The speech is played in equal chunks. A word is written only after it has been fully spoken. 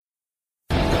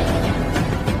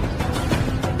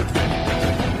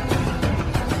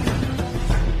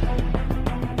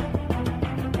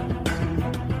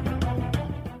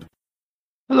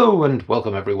Hello and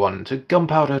welcome everyone to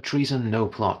Gunpowder Treason No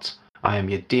Plot. I am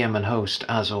your DM and host,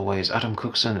 as always, Adam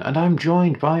Cookson, and I'm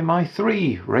joined by my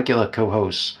three regular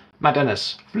co-hosts, Matt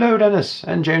Dennis, Flo Dennis,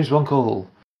 and James Wunkle.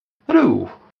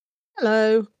 Hello.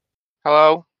 Hello.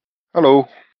 Hello. Hello.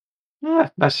 Yeah,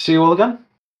 nice to see you all again.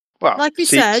 Well, Like we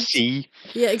said. see.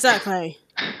 Yeah, exactly.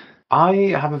 I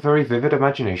have a very vivid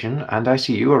imagination, and I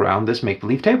see you around this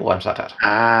make-believe table I'm sat at.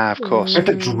 Ah, of course. I have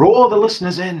to draw the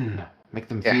listeners in, make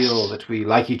them Yes. feel that we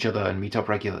like each other and meet up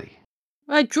regularly.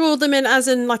 I draw them in as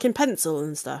in like in pencil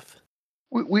and stuff.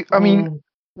 We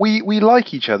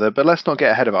like each other, but let's not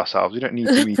get ahead of ourselves. We don't need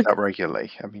to meet up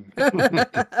regularly. I mean,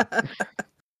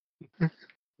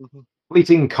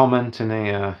 Fleeting comment in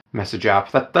a message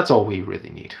app, that's all we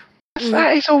really need.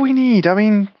 that is all we need. I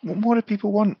mean, what do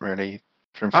people want, really,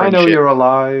 from I friendship? know you're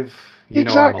alive. You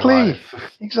Exactly. know I'm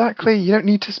alive. Exactly. You don't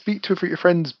need to speak to your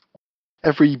friends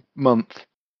every month.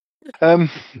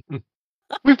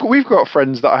 We've got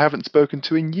friends that I haven't spoken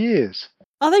to in years.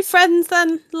 Are they friends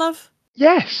then, love?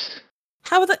 Yes.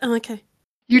 How are they? Oh, okay.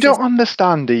 You don't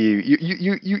understand, do you?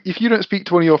 You if you don't speak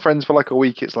to one of your friends for like a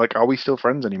week, it's like, are we still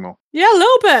friends anymore? Yeah, a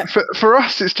little bit. For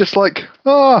us, it's just like,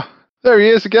 oh, there he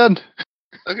is again.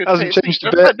 Hasn't changed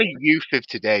a bit. Like the youth of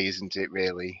today, isn't it?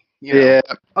 Really? Yeah.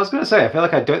 I was going to say, I feel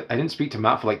like I didn't speak to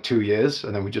Matt for like 2 years,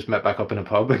 and then we just met back up in a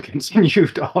pub and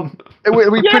continued on. We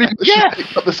pretty much just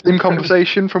picked up the same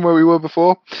conversation from where we were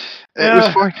before. It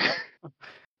was fine.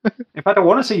 In fact, I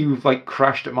want to say you've like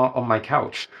crashed on my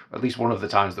couch at least one of the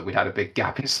times that we'd had a big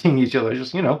gap in seeing each other.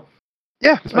 Just Yeah,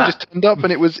 I just turned up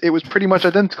and it was pretty much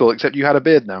identical, except you had a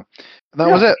beard now, and that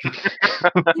was it.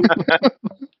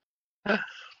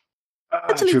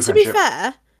 Actually, to be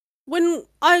fair, when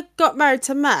I got married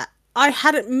to Matt, I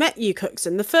hadn't met you,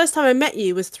 Cookson. The first time I met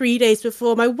you was 3 days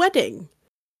before my wedding.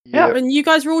 Yeah. When you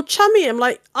guys were all chummy, I'm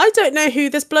like, I don't know who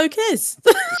this bloke is.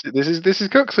 This is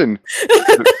Cookson.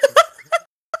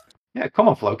 Yeah, come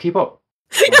on, Flo, keep up.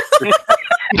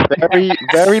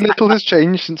 Very little has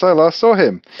changed since I last saw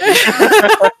him. Since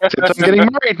I'm getting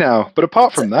married now, but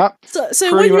apart from that,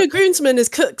 so when your groomsman is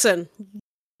Cookson,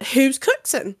 who's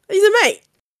Cookson? He's a mate.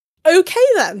 Okay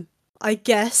then, I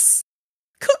guess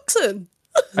Cookson.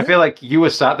 I feel like you were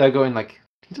sat there going like,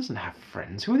 he doesn't have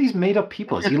friends. Who are these made-up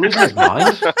people? Is he losing his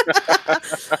mind?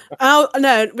 Oh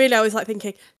no, really, I was like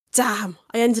thinking, damn,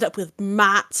 I ended up with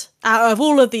Matt out of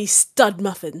all of these stud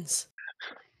muffins.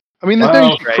 I mean, there's no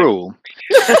need to be cruel.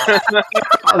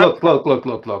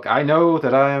 Look. I know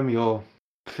that I am your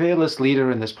fearless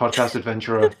leader in this podcast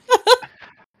adventurer,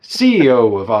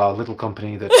 CEO of our little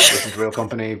company that isn't a real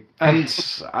company, and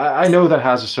I know that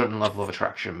has a certain level of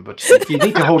attraction, but you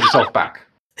need to hold yourself back.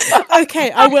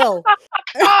 Okay, I will.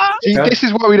 See, this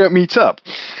is why we don't meet up.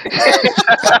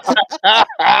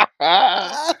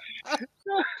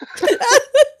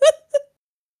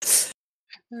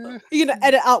 You're gonna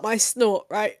edit out my snort,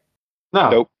 right? No.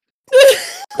 Nope.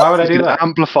 Why would I do that?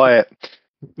 Amplify it.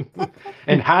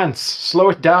 Enhance. Slow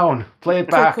it down. Play it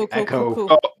back. Echo.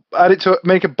 Cool. Oh, add it to it.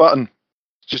 Make a button.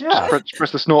 Just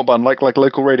press the snort button like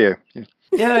local radio.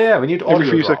 Yeah. We need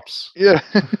audio drops. Yeah.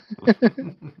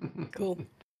 Cool.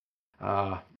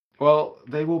 Well,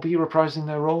 they will be reprising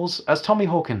their roles as Tommy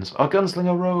Hawkins, our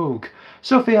gunslinger rogue,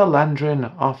 Sophia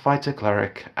Landrin, our fighter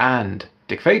cleric, and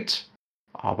Dick Fate,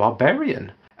 our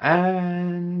barbarian.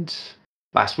 And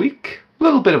last week, a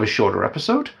little bit of a shorter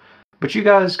episode, but you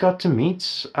guys got to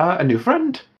meet a new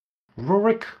friend,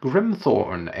 Rorik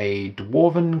Grimthorn, a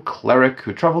dwarven cleric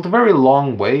who travelled a very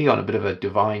long way on a bit of a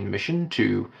divine mission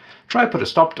to try and put a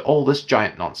stop to all this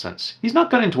giant nonsense. He's not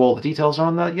gone into all the details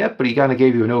on that yet, but he kind of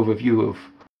gave you an overview of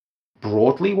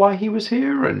broadly why he was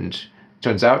here, and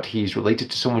turns out he's related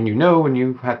to someone you know, and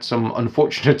you had some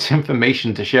unfortunate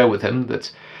information to share with him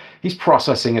that he's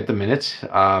processing at the minute.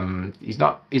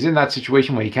 He's in that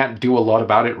situation where he can't do a lot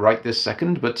about it right this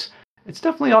second, but it's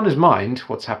definitely on his mind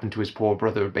what's happened to his poor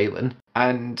brother Balin.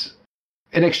 And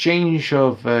in exchange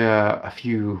of a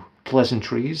few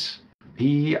pleasantries,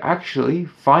 he actually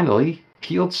finally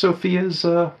healed Sophia's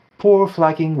poor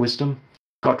flagging wisdom,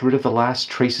 got rid of the last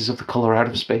traces of the colour out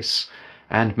of space,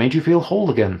 and made you feel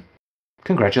whole again.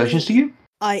 Congratulations to you.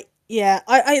 I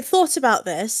thought about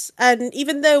this, and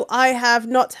even though I have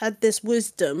not had this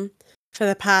wisdom for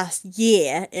the past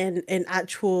year in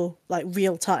actual like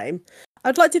real time,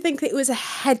 I'd like to think that it was a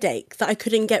headache that I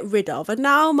couldn't get rid of, and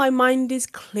now my mind is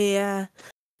clear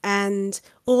and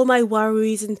all my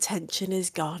worries and tension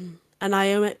is gone, and I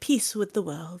am at peace with the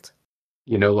world.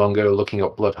 You're no longer looking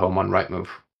up Bloodhome on Rightmove.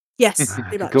 Yes,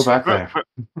 pretty much. Go back there.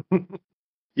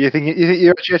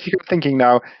 You're actually thinking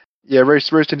now. Yeah,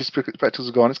 rose-tinted spectacles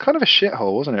are gone. It's kind of a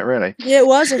shithole, wasn't it? Really? Yeah, it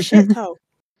was a shithole.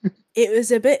 It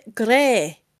was a bit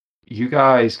grey. you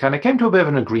guys kind of came to a bit of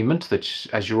an agreement that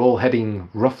as you're all heading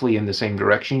roughly in the same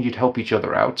direction, you'd help each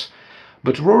other out.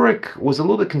 But Rorik was a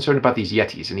little bit concerned about these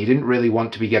Yetis, and he didn't really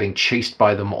want to be getting chased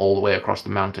by them all the way across the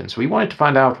mountain. So he wanted to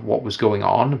find out what was going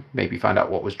on, maybe find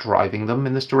out what was driving them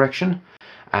in this direction,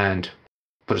 and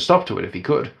put a stop to it if he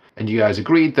could. And you guys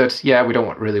agreed that, yeah, we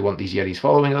don't really want these Yetis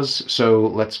following us, so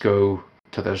let's go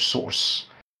to their source.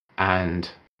 And,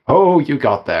 oh, you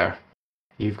got there.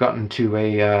 You've gotten to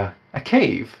a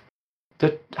cave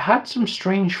that had some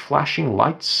strange flashing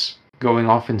lights going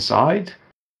off inside,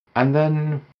 and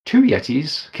then 2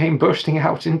 Yetis came bursting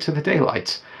out into the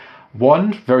daylight.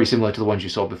 One, very similar to the ones you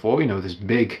saw before, this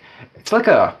big, it's like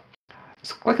a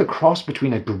cross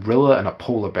between a gorilla and a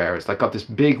polar bear. It's like got this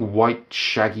big white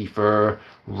shaggy fur,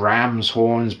 ram's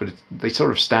horns, but they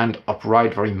sort of stand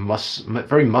upright, very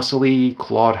muscly,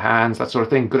 clawed hands, that sort of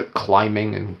thing, good at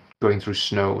climbing and going through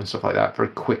snow and stuff like that, very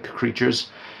quick creatures.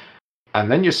 And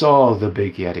then you saw the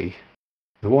big Yeti,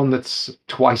 the one that's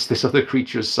twice this other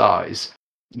creature's size.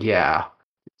 Yeah,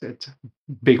 it's a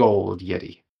big old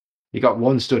Yeti. You got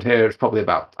one stood here, it's probably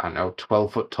about,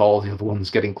 12 foot tall. The other one's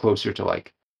getting closer to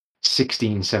like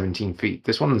 16, 17 feet.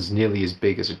 This one's nearly as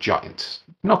big as a giant.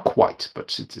 Not quite,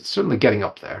 but it's certainly getting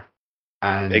up there.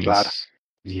 And Big lad.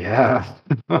 Yeah.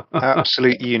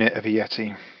 Absolute unit of a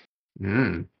Yeti.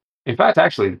 In fact,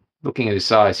 actually, looking at his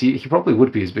size, he probably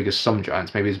would be as big as some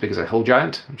giants, maybe as big as a hill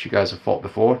giant, which you guys have fought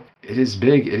before. It is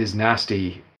big, it is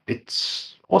nasty.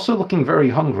 It's also looking very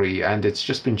hungry, and it's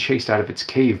just been chased out of its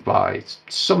cave by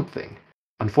something.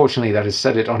 Unfortunately, that has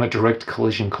set it on a direct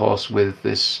collision course with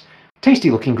this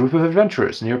tasty-looking group of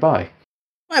adventurers nearby.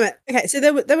 Wait a minute. Okay, so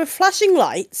there were flashing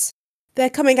lights. They're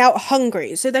coming out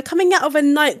hungry. So they're coming out of a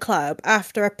nightclub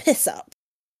after a piss-up.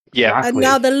 Yeah. And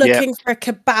now they're looking for a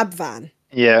kebab van.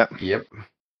 Yeah. Yep.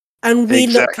 And we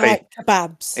Exactly. look like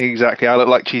kebabs. Exactly. I look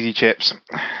like cheesy chips.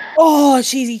 Oh,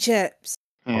 cheesy chips.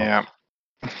 Yeah.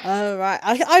 Oh, right.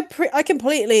 I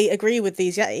completely agree with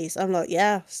these Yetis. I'm like,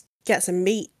 yeah, get some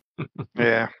meat.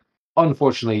 Yeah.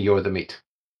 Unfortunately, you're the meat.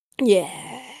 Yeah.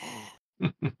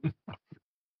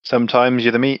 Sometimes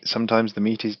you're the meat. Sometimes the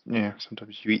meat is. Yeah.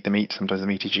 Sometimes you eat the meat. Sometimes the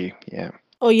meat is you. Yeah.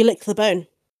 Or you lick the bone.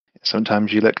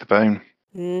 Sometimes you lick the bone.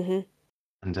 Mm-hmm.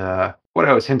 And what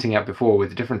I was hinting at before with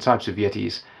the different types of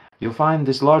Yetis, you'll find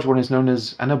this large one is known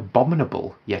as an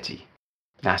abominable Yeti.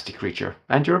 Nasty creature.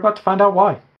 And you're about to find out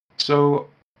why. So,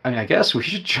 I guess we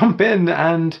should jump in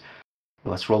and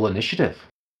let's roll initiative.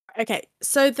 Okay,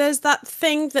 so there's that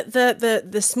thing that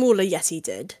the smaller Yeti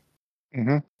did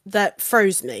Mm-hmm. that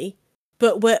froze me,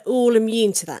 but we're all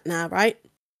immune to that now, right?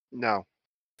 No.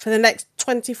 For the next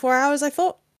 24 hours, I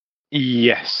thought?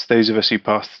 Yes, those of us who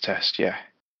passed the test. Yeah.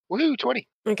 Woohoo, 20.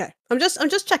 Okay, I'm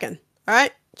just checking,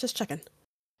 alright? Just checking.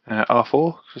 R4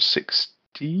 for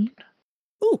 16.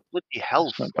 Bloody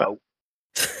hell, That's not Flo.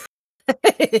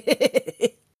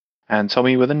 And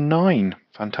Tommy with a 9.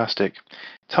 Fantastic.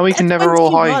 Tommy can That's never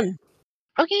roll high. 21.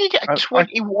 How can you get a I-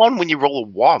 21 when you roll a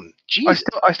 1? Jesus.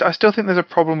 I still think there's a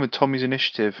problem with Tommy's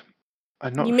initiative.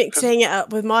 I'm not. You mixing it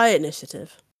up with my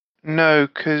initiative. No,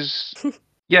 because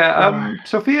Yeah,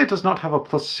 Sophia does not have a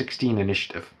plus 16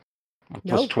 initiative. Or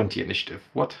plus No. 20 initiative.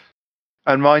 What?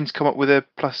 and mine's come up with a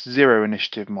 +0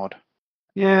 initiative mod.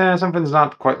 Yeah, something's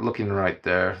not quite looking right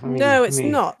there. No, it's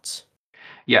not.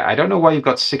 Yeah, I don't know why you've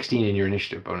got 16 in your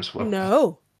initiative bonus, Flo.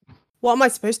 No. What am I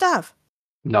supposed to have?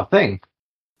 Nothing.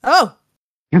 Oh,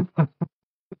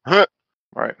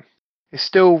 Right. It's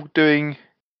still doing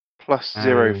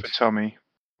 +0 And- for Tommy.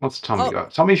 What's Tommy Oh.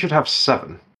 got? Tommy should have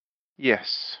 7.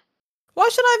 Yes. why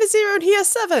should I have a 0 and he has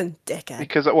 7? Dickhead.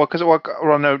 Because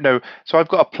no. So I've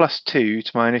got a +2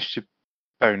 to my initiative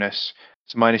bonus.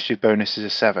 So my initiative bonus is a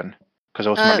 7 because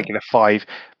I automatically get a 5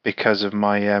 because of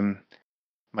my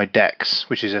my dex,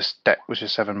 which is a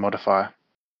 7 modifier.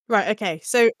 Right, okay.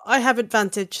 So I have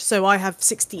advantage, so I have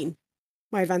 16.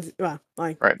 My advantage, well,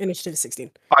 my Right. initiative is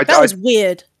 16. I, That was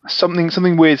weird.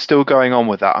 something weird's still going on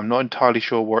with that. I'm not entirely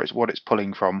sure what it's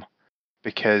pulling from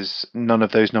because none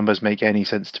of those numbers make any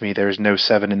sense to me. There is no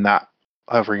 7 in that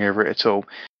hovering over it at all.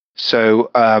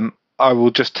 So I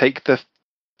will just take the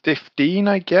 15,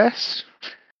 I guess.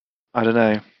 I don't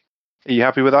know. Are you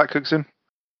happy with that, Cookson?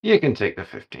 You can take the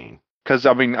 15. Because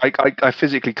I mean, I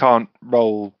physically can't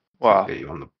roll. Well,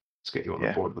 Let's get you on the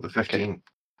Yeah, board with the 15.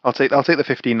 I'll take the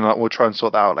 15 and we'll try and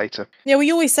sort that out later. Yeah,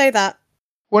 we always say that.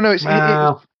 Well, no, it's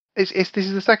Well, this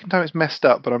is the second time it's messed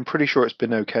up, but I'm pretty sure it's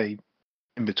been okay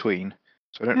in between.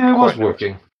 So I don't yeah, it was quite know.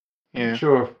 working. Yeah.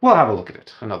 Sure, we'll have a look at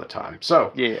it another time.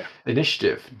 So, Yeah.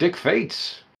 initiative. Dick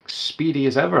Fate, speedy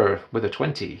as ever with a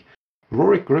 20.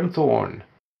 Rorik Grimthorn,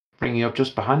 bringing up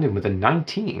just behind him with a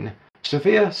 19.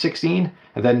 Sophia, 16.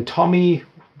 And then Tommy,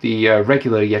 the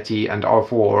regular Yeti and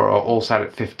R4 are all sat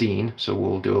at 15, so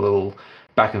we'll do a little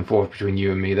back and forth between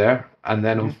you and me there. And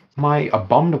then my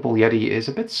abominable Yeti is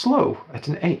a bit slow at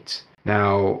an 8.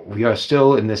 Now, we are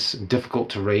still in this difficult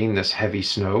terrain, this heavy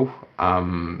snow,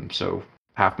 so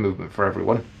half movement for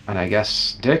everyone. And I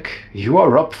guess, Dick, you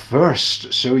are up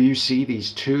first. So you see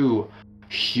these two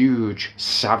huge,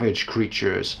 savage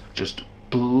creatures, just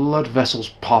blood vessels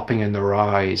popping in their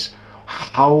eyes,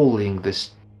 howling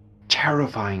this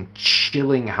terrifying,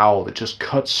 chilling howl that just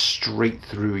cuts straight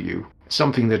through you.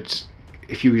 Something that,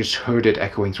 if you just heard it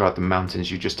echoing throughout the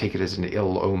mountains, you just take it as an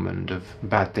ill omen of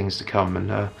bad things to come.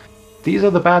 And these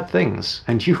are the bad things.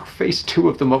 And you faced two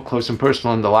of them up close and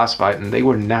personal in the last fight, and they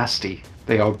were nasty.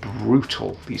 They are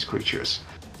brutal, these creatures.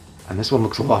 And this one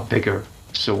looks a lot bigger.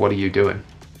 So what are you doing?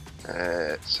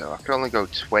 So I can only go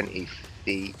 20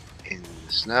 feet in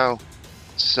the snow.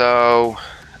 So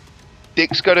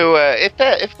Dick's gonna if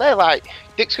they're like,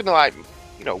 Dick's gonna, like,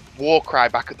 you know, war cry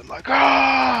back at them like,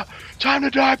 "Ah, time to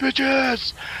die,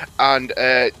 bitches!" And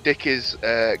Dick is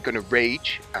gonna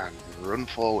rage and run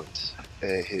forwards.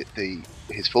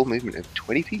 His full movement of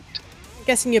 20 feet. I'm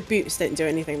guessing your boots don't do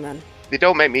anything then. They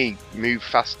don't make me move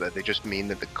faster. They just mean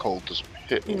that the cold doesn't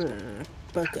hit me.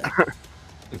 Bugger.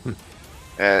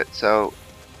 So,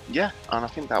 yeah, and I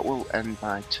think that will end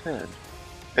my turn.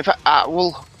 In fact, I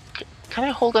will. Can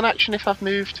I hold an action if I've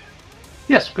moved?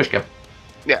 Yes, of course you can.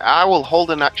 Yeah, I will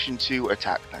hold an action to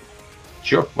attack then.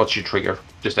 Sure. What's your trigger?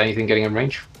 Just anything getting in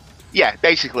range? Yeah,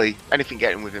 basically anything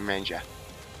getting within range. Yeah.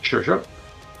 Sure.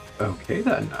 Okay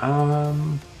then.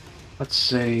 Let's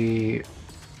say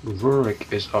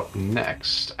Rurik is up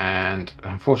next, and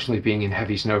unfortunately, being in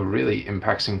heavy snow really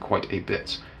impacts him quite a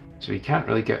bit, so he can't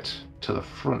really get to the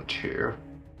front here.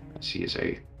 As he is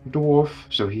a dwarf,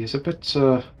 so he is a bit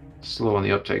slow on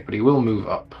the uptake, but he will move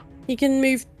up. He can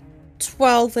move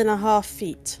 12.5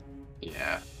 feet.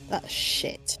 Yeah. That's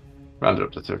shit. Rounded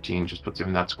up to 13 just puts him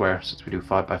in that square, since we do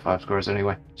 5x5 squares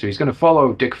anyway. So he's going to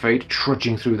follow Dick Fate,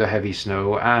 trudging through the heavy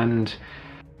snow, and,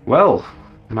 well,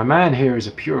 my man here is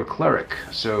a pure cleric,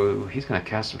 so he's going to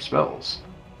cast some spells.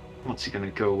 What's he going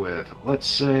to go with? Let's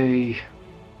say,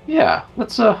 yeah,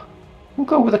 we'll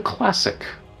go with a classic,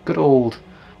 good old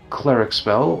cleric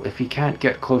spell. If he can't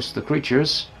get close to the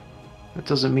creatures, that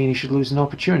doesn't mean he should lose an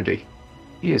opportunity.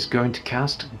 He is going to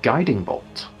cast Guiding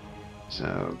Bolt.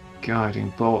 So,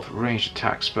 Guiding Bolt, ranged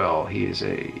attack spell. He is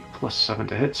a +7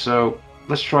 to hit, so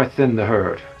let's try Thin the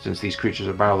Herd. Since these creatures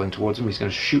are barreling towards him, he's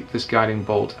going to shoot this Guiding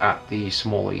Bolt at the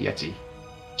smaller Yeti.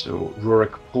 So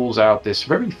Rurik pulls out this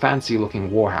very fancy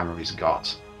looking warhammer he's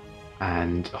got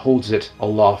and holds it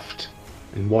aloft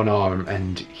in one arm,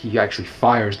 and he actually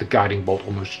fires the Guiding Bolt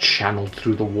almost channeled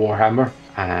through the warhammer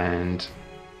and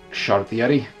shot at the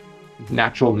Yeti.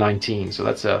 Natural 19, so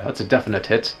that's a definite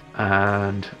hit,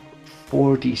 and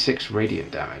 4d6 radiant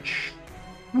damage.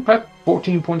 Okay,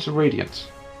 14 points of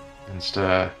radiant against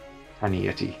Tiny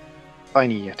Yeti.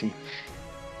 Tiny Yeti.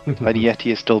 Tiny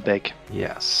Yeti is still big.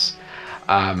 Yes.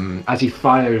 As he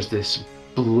fires this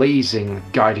blazing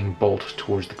guiding bolt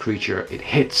towards the creature, it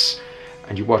hits,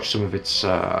 and you watch some of its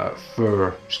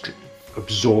fur just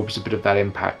absorbs a bit of that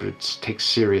impact, but it takes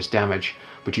serious damage.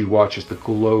 But you watch as the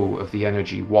glow of the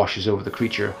energy washes over the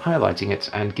creature, highlighting it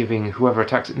and giving whoever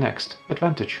attacks it next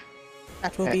advantage.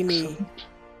 That will be me.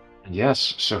 And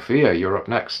yes, Sophia, you're up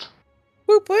next.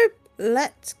 Whoop whoop.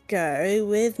 Let's go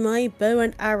with my bow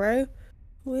and arrow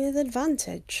with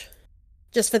advantage.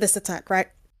 Just for this attack, right?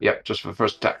 Yep, just for the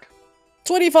first attack.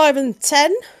 25 and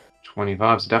 10.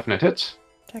 25's a definite hit.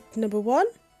 Attack number 1.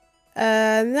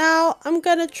 Now I'm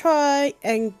gonna try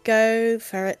and go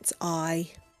for its eye.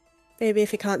 Maybe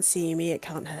if it can't see me, it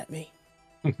can't hurt me.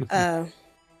 10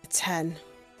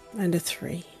 and a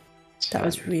 3. 10. That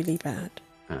was really bad.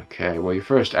 Okay, well, your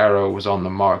first arrow was on the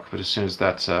mark, but as soon as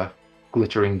that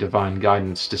glittering divine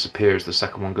guidance disappears, the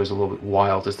second one goes a little bit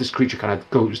wild as this creature kind of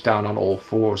goes down on all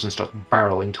fours and starts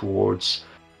barreling towards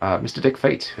Mr. Dick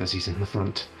Fate as he's in the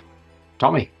front.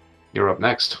 Tommy, you're up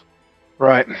next.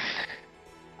 Right.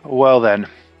 Well then,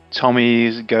 Tommy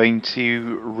is going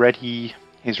to ready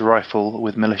his rifle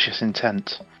with malicious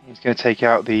intent. He's going to take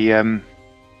out the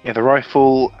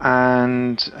rifle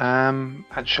and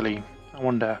actually, I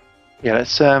wonder. Yeah,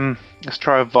 let's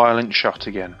try a violent shot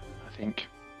again, I think.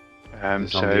 So on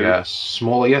the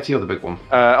smaller Yeti or the big one?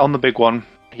 On the big one,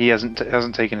 he hasn't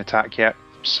taken attack yet,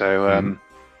 so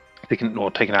they can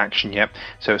not take an action yet.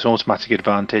 So it's an automatic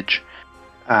advantage,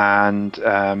 and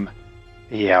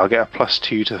yeah, I'll get a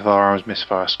 +2 to the firearms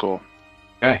misfire score.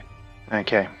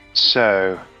 Okay.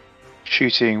 So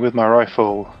shooting with my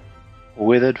rifle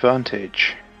with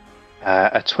advantage,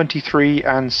 a 23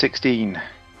 and 16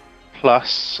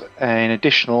 plus an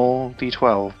additional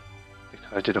d12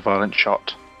 because I did a violent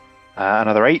shot.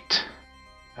 Another 8,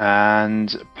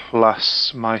 and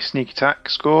plus my sneak attack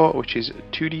score, which is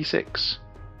 2d6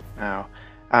 now,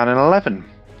 and an 11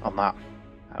 on that.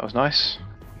 That was nice.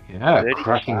 Yeah, 35.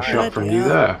 cracking shot from you Yeah.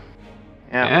 there.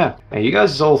 Yeah. Yeah. Now, you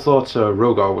guys all thought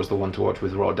Rogar was the one to watch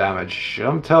with raw damage.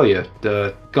 I'm telling you,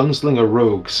 the Gunslinger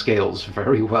Rogue scales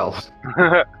very well.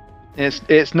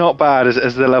 It's not bad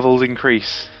as the levels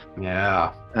increase.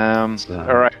 Yeah. So-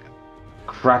 All right.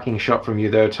 Cracking shot from you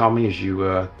there, Tommy, as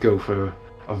you go for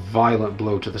a violent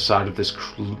blow to the side of this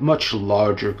much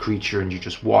larger creature, and you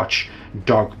just watch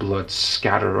dark blood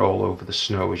scatter all over the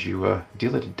snow as you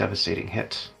deal it a devastating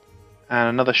hit. And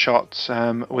another shot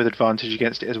with advantage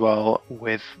against it as well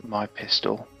with my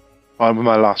pistol. Well, with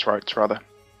my last rights, rather.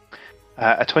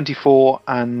 A 24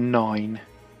 and 9.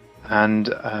 And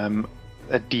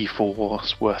a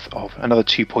d4's worth of... Another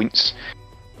 2 points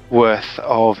worth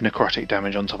of necrotic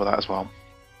damage on top of that as well.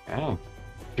 Yeah.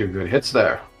 2 good hits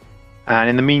there. And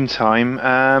in the meantime,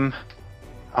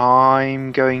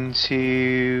 I'm going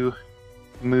to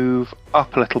move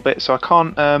up a little bit. So I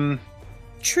can't...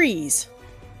 Trees.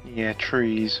 Yeah,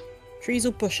 trees. Trees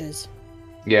or bushes.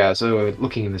 Yeah, so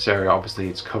looking in this area, obviously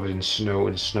it's covered in snow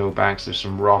and snowbanks. There's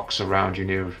some rocks around you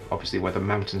near, obviously, where the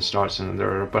mountain starts, and there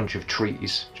are a bunch of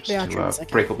trees just They are to trees,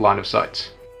 okay. break up line of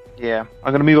sight. Yeah,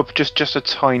 I'm going to move up just a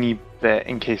tiny bit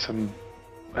in case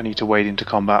I need to wade into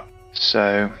combat.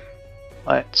 So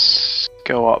let's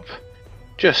go up.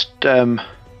 Just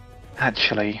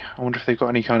actually, I wonder if they've got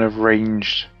any kind of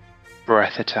ranged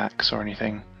breath attacks or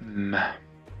anything.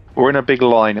 We're in a big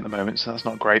line at the moment, so that's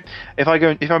not great. If I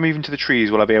move into the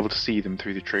trees, will I be able to see them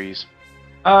through the trees?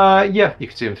 Yeah, you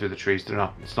can see them through the trees.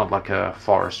 It's not like a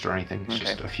forest or anything. It's Okay.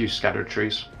 just a few scattered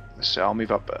trees. So I'll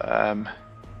move up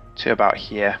to about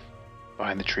here,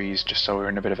 behind the trees, just so we're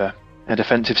in a bit of a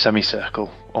defensive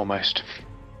semicircle, almost.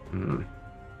 Mm.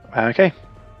 Okay,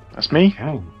 that's me.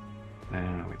 Okay.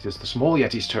 Now it is the small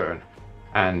Yeti's turn.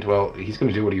 And, well, he's going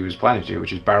to do what he was planning to do,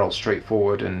 which is barrel straight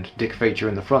forward, and Dick Fate, you're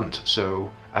in the front. So,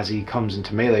 as he comes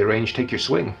into melee range, take your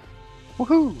swing.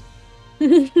 Woohoo!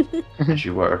 As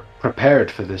you were prepared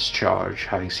for this charge,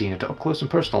 having seen it up close and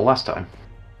personal last time.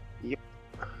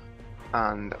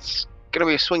 And that's gonna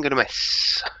be a swing and a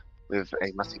miss with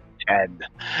a massive 10.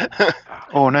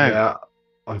 Oh no. Yeah,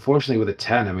 unfortunately with a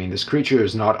 10, I mean, this creature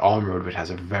is not armored, but has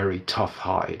a very tough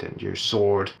hide, and your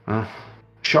sword,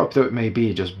 sharp though it may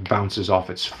be, just bounces off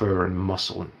its fur and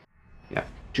muscle. Yeah,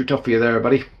 too tough for you there,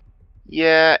 buddy.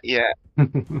 Yeah.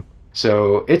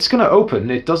 So it's going to open.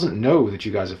 It doesn't know that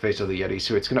you guys have faced other Yeti,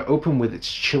 so it's going to open with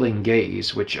its chilling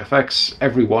gaze, which affects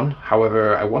everyone.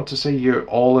 However, I want to say you're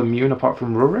all immune apart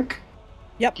from Rurik.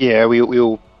 Yeah, we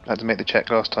all had to make the check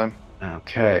last time.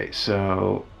 Okay,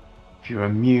 so if you're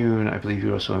immune, I believe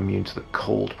you're also immune to the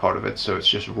cold part of it, so it's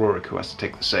just Rurik who has to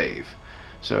take the save.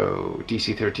 So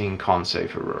DC 13 con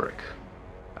save for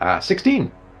Rurik.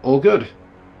 16, all good.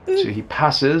 So he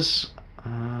passes,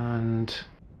 and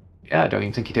yeah, I don't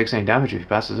even think he takes any damage if he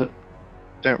passes it.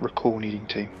 Don't recall needing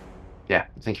to. Yeah,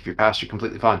 I think if you pass, you're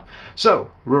completely fine. So,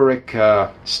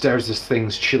 Rurik stares this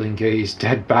thing's chilling gaze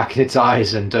dead back in its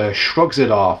eyes and shrugs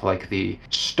it off like the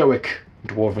stoic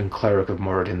dwarven cleric of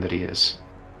Moradin that he is.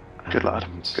 Good lad,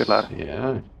 And, good lad.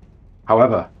 Yeah.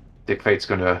 However, Dick Fate's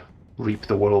going to reap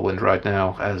the whirlwind right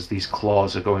now as these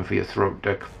claws are going for your throat,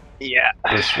 Dick. Yeah.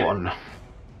 This one.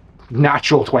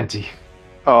 Natural 20.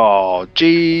 Oh,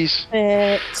 jeez.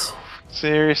 It.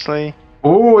 Seriously.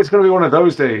 Oh, it's going to be one of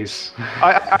those days.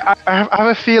 I have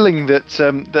a feeling that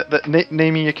that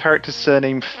naming your character's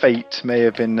surname Fate may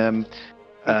have been.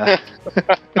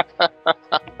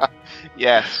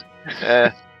 Yes.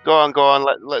 Go on.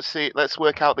 Let's see. Let's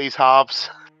work out these halves.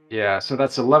 Yeah, so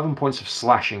that's 11 points of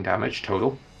slashing damage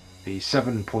total. The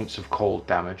 7 points of cold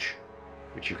damage,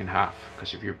 which you can half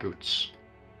because of your boots.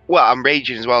 Well, I'm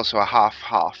raging as well, so a half.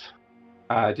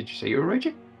 Did you say you were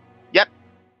raging? Yep.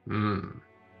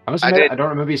 I must I admit, did. I don't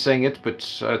remember you saying it, but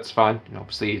it's fine.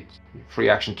 Obviously, free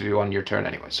action to do on your turn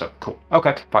anyway, so cool.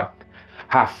 Okay, fine.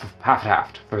 Half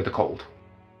for the cold.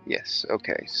 Yes.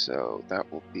 Okay. So that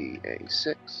will be a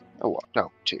 6. Oh, what?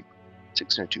 No, 2.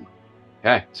 6 and a 2.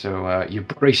 Okay, so you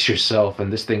brace yourself,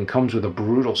 and this thing comes with a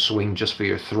brutal swing just for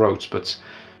your throats, but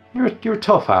you're a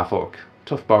tough half-orc,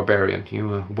 tough barbarian.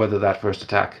 You weather that first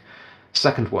attack.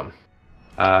 Second one.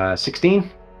 16? I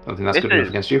don't think that's good enough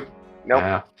against you.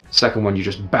 Nope. Second one, you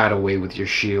just bat away with your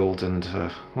shield, and,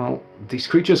 well, these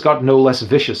creatures got no less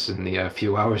vicious in the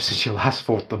few hours since you last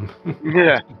fought them.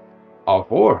 Yeah.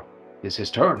 R4 is his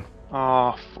turn.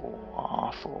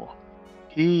 R4.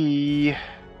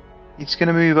 He's going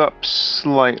to move up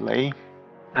slightly,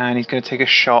 and he's going to take a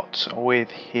shot with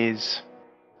his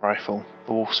rifle,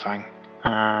 the Wolf's Fang.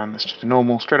 And that's just a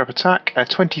normal straight up attack.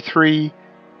 23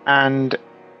 and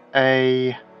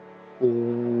a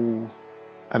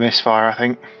misfire, I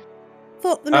think.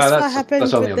 Thought the misfire happened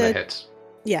that's only with on the the. hits.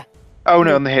 Oh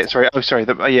no, on the hit. Sorry. Oh, sorry.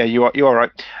 Yeah, you are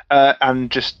right. And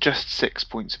just 6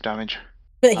 points of damage.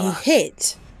 But he Alas.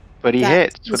 hit. But he That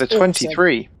hit with was a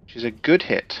 23, which is a good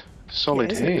hit.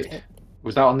 Solid Yeah, hit. it's a hit.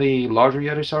 Was that on the larger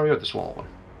Yeti, sorry, or the small one?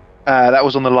 That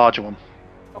was on the larger one.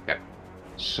 Okay.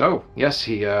 So, yes,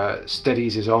 he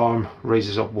steadies his arm,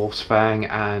 raises up Wolf's Fang,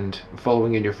 and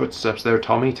following in your footsteps there,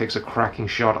 Tommy takes a cracking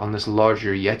shot on this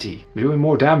larger Yeti. Doing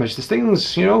more damage. This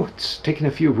thing's, it's taking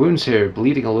a few wounds here,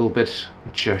 bleeding a little bit,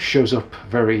 which shows up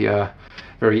very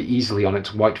easily on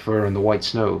its white fur and the white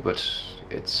snow, but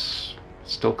it's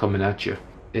still coming at you.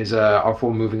 Is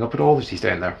R4 moving up at all, or is he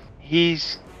staying there?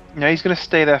 He's going to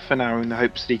stay there for now in the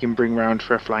hopes that he can bring round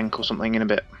for a flank or something in a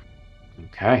bit.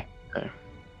 Okay. Okay.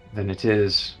 Then it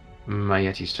is my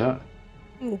Yeti's turn.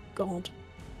 Oh God.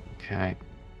 Okay.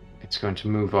 It's going to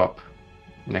move up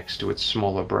next to its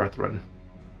smaller brethren.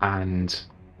 And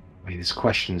there's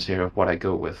questions here of what I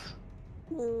go with.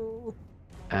 Mm.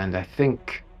 And I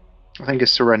think a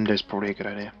surrender is probably a good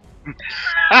idea.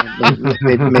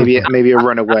 maybe a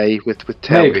run away with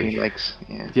tail Maybe. between legs.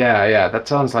 Yeah. Yeah, that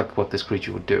sounds like what this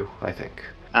creature would do, I think.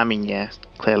 I mean, yeah,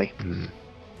 clearly.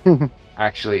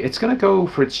 Actually, it's going to go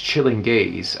for its chilling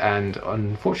gaze, and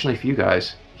unfortunately for you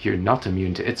guys, you're not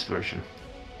immune to its version.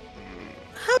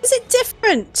 How is it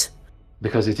different?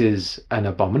 Because it is an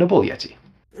abominable Yeti.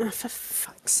 Oh, for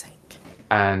fuck's sake.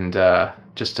 And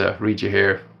just to read you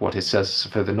here what it says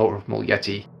for the normal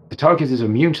Yeti. The target is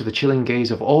immune to the chilling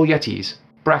gaze of all Yetis,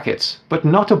 brackets, but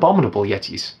not abominable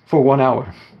Yetis, for 1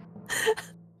 hour.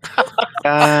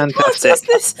 Fantastic.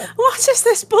 What is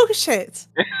this bullshit?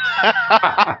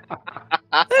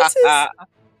 This is...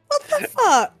 What the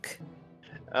fuck?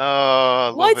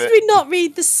 Oh, Why did we not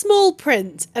read the small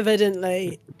print,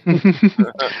 evidently?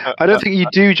 I don't think you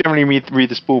do generally read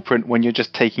the small print when you're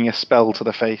just taking a spell to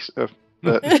the face.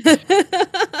 But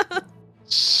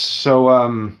So,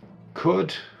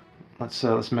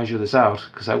 let's measure this out,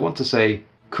 because I want to say,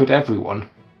 could everyone,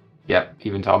 yep,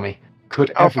 even Tommy,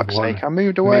 could oh, fuck's everyone, sake, I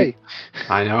moved away.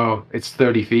 I know, it's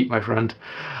 30 feet, my friend.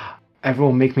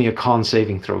 Everyone make me a con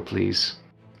saving throw, please.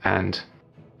 And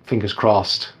fingers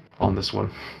crossed on this one.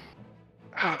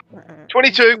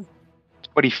 22.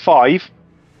 25.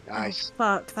 Nice.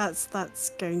 Fuck, that's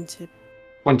going to...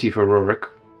 20 for Rurik.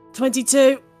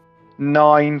 22.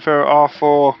 9 for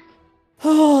R4.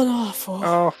 Oh, no, 4.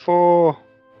 R4.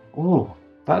 Ooh,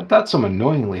 that's some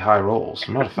annoyingly high rolls.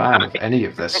 I'm not a fan of any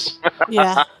of this.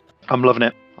 Yeah, I'm loving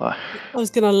it. I was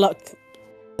gonna luck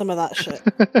some of that shit.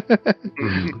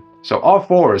 So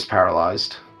R4 is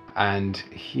paralyzed, and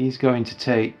he's going to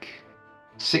take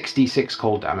 66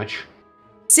 cold damage.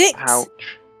 6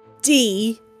 Ouch.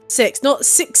 D6, not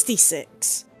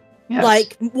 66. Yes.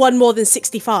 Like one more than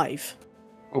 65.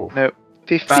 Oh, No,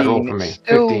 15. bad roll for me.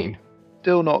 Still, 15.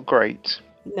 Still not great.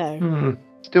 No.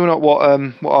 Still not what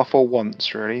R4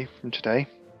 wants, really, from today.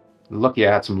 Lucky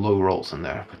I had some low rolls in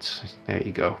there, but there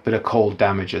you go. Bit of cold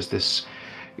damage as this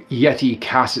Yeti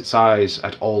casts its eyes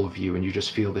at all of you, and you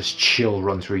just feel this chill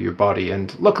run through your body.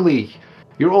 And luckily,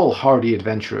 you're all hardy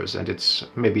adventurers, and it's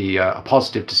maybe a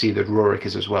positive to see that Rurik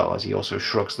is as well, as he also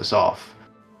shrugs this off.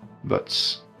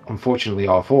 But unfortunately,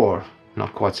 R4,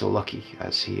 not quite so lucky,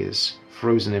 as he is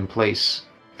frozen in place,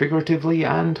 figuratively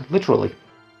and literally.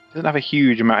 Doesn't have a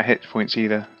huge amount of hit points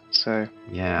either, so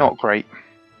Yeah. not great.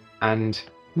 And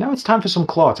now it's time for some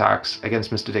claw attacks against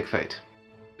Mr. Dick Fate.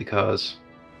 Because,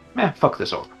 fuck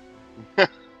this over.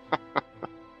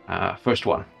 First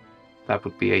one. That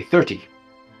would be a 30.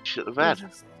 Shit the bed.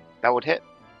 That would hit.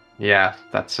 Yeah,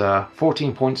 that's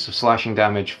 14 points of slashing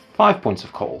damage, 5 points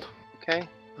of cold. Okay.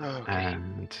 Okay.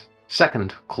 And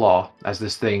second claw, as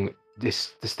this thing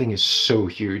is so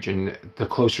huge, and the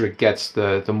closer it gets,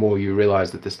 the more you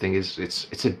realize that this thing is it's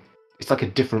like a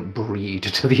different breed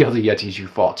to the other Yetis you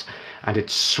fought, and it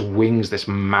swings this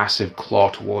massive claw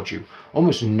towards you,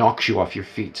 almost knocks you off your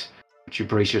feet. But you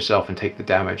brace yourself and take the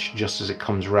damage just as it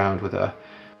comes round with a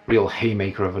real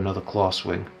haymaker of another claw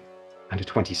swing, and a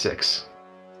 26.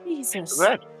 Jesus.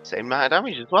 Red. Same amount of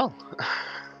damage as well.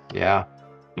 Yeah.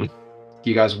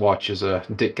 You guys watch as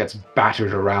Dick gets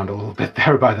battered around a little bit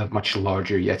there by the much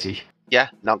larger Yeti. Yeah,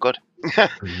 not good.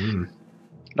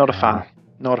 Not a fan.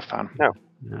 Not a fan. No.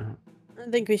 Yeah. I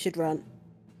think we should run.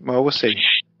 Well, we'll see.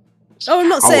 Oh, I'm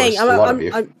not saying. A lot of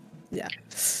you. I'm yeah.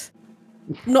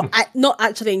 Not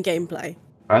actually in gameplay.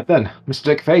 Right then, Mr.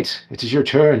 Dick Fate, it is your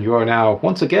turn. You are now,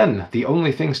 once again, the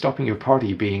only thing stopping your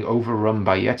party being overrun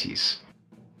by Yetis.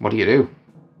 What do you do?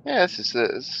 Yeah, this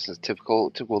is a typical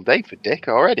day for Dick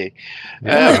already.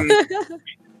 Yeah.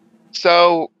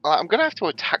 So I'm gonna have to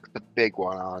attack the big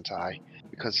one, aren't I?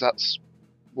 Because that's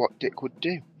what Dick would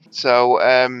do. So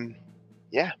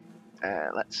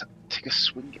let's take a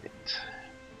swing at it.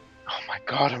 Oh my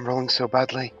god, I'm rolling so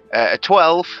badly. A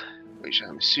 12, which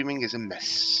I'm assuming is a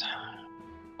miss.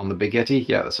 On the big Yeti?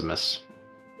 Yeah, that's a miss.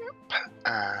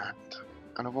 And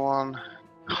another one.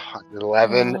 Oh,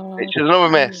 11, Oh, which is another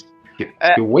miss.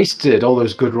 You wasted all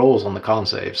those good rolls on the con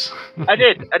saves. I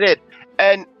did.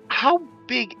 And how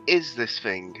big is this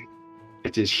thing?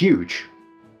 It is huge.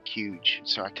 Huge.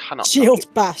 So I cannot.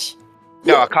 Shield bash.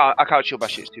 No, I can't shield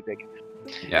bash it. It's too big.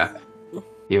 Yeah.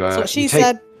 You, That's what she you take,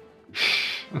 said.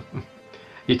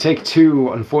 You take 2,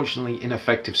 unfortunately,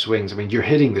 ineffective swings. I mean, you're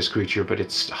hitting this creature, but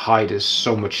its hide is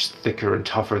so much thicker and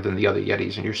tougher than the other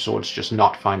Yetis, and your sword's just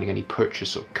not finding any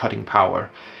purchase or cutting power.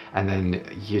 And then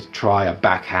you try a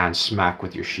backhand smack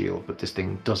with your shield, but this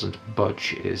thing doesn't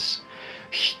budge. It is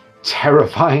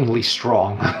terrifyingly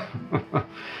strong.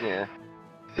 Yeah.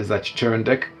 Is that your turn,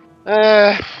 Dick?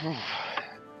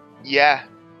 Yeah,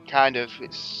 kind of.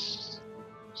 It's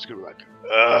gonna be like,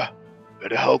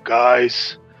 better help,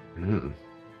 guys.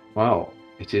 Well,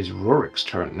 it is Rurik's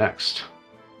turn next.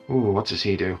 Ooh, what does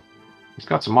he do? He's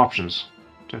got some options.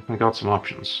 Definitely got some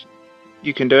options.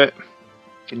 You can do it.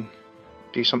 You can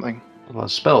do something. A lot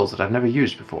of spells that I've never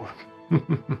used before.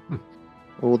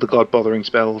 All the god-bothering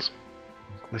spells.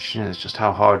 Question is just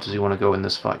how hard does he want to go in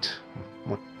this fight?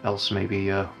 What else may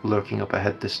be lurking up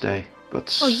ahead this day?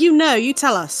 But Oh, you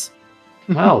tell us.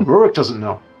 well, Rurik doesn't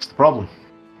know. It's the problem.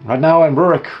 Right now, I'm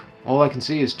Rurik. All I can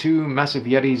see is 2 massive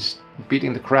Yetis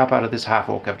beating the crap out of this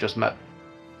half-orc I've just met.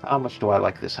 How much do I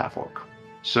like this half-orc?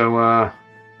 So,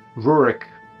 Rurik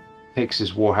takes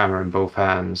his warhammer in both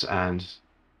hands and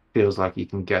feels like he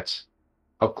can get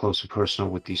up close and personal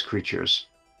with these creatures.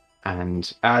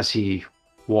 And as he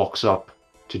walks up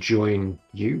to join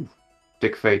you,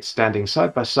 Dick Fate, standing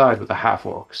side by side with a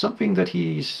half-orc, something that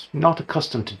he's not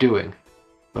accustomed to doing,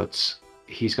 but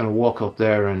he's going to walk up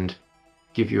there and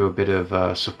give you a bit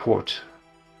of support.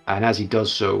 And as he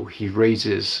does so, he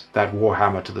raises that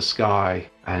warhammer to the sky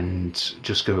and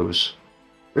just goes,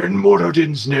 "In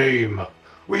Muradin's name,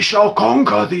 we shall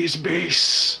conquer these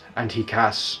beasts!" And he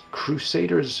casts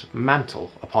Crusader's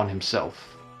Mantle upon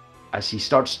himself as he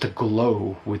starts to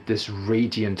glow with this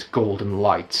radiant golden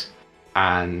light.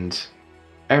 And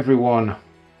everyone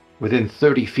within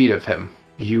 30 feet of him,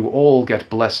 you all get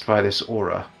blessed by this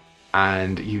aura,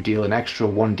 and you deal an extra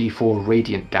 1d4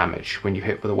 radiant damage when you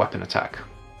hit with a weapon attack.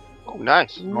 Oh,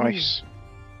 nice. Nice.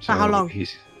 For how long?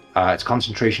 It's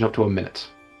concentration up to a minute.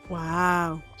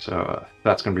 Wow. So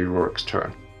that's going to be Rurik's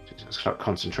turn. He's going to start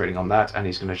concentrating on that, and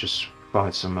he's going to just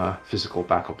provide some physical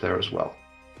backup there as well.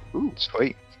 Ooh,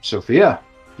 sweet. Sophia,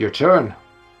 your turn.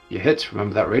 You hit.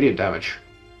 Remember that radiant damage.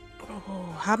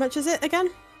 Oh, how much is it again?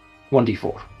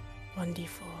 1d4. 1d4.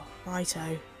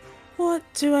 Righto. What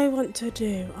do I want to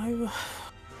do?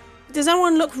 Does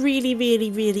anyone look really, really,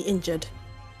 really injured?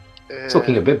 It's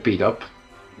looking a bit beat up.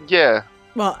 Yeah.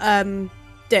 Well,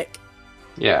 Dick.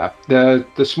 Yeah, the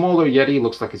smaller Yeti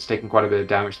looks like it's taken quite a bit of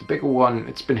damage. The bigger one,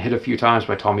 it's been hit a few times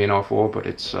by Tommy and R4, but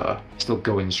it's still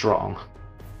going strong.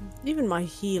 Even my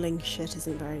healing shit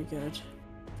isn't very good.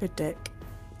 Good Dick,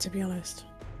 to be honest.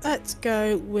 Let's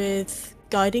go with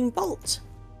Guiding Bolt.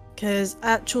 Because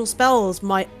actual spells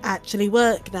might actually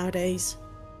work nowadays.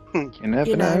 You never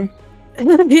You know.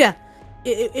 know. Yeah.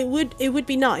 It would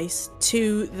be nice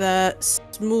to the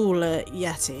smaller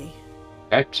Yeti.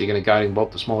 Okay, so you're going to Guiding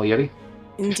Bolt the smaller Yeti?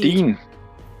 Indeed.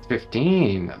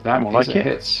 15. 15. That More is like a it.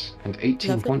 hit. And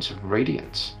 18 Lovely. points of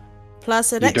radiance.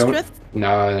 Plus an You extra. don't-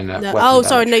 No. No. weapon Oh,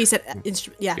 sorry. No, damage. you said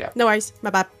instrument. Yeah. Yeah. No worries.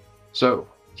 My bad. So,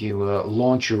 you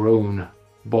launch your own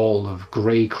ball of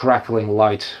grey crackling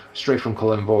light straight from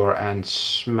Kalimvor and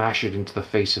smash it into the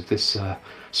face of this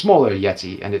smaller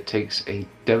Yeti, and it takes a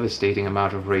devastating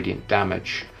amount of radiant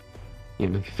damage. You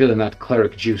know, feeling that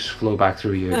cleric juice flow back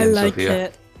through you I again, like Sophia.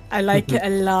 it. I like it a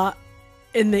lot.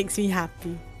 It makes me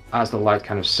happy. As the light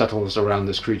kind of settles around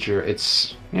this creature,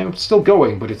 it's it's still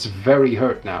going, but it's very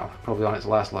hurt now, probably on its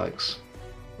last legs.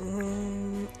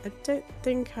 I don't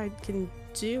think I can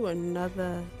do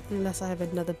another unless I have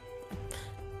another.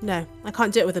 No, I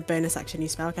can't do it with a bonus action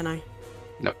use spell, can I?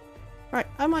 No. Right,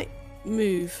 I might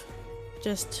move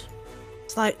just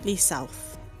slightly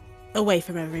south, away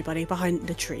from everybody, behind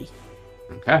the tree,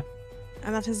 Okay,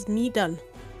 and that is me done.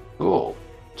 cool.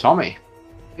 Tommy.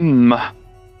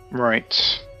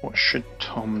 Right. What should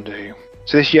Tom do?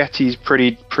 So this Yeti's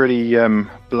pretty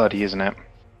bloody, isn't it?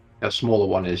 A smaller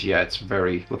one is, yeah, it's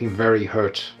looking very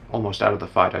hurt, almost out of the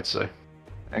fight, I'd say.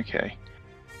 Okay.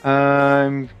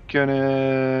 I'm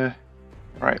gonna.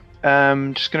 Right.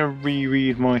 Just gonna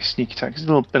reread my sneak attack. It's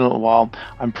been a little while.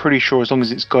 I'm pretty sure as long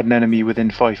as it's got an enemy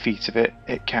within 5 feet of it,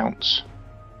 it counts.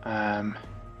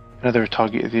 Another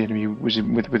target of the enemy was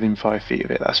within 5 feet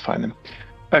of it. That's fine then.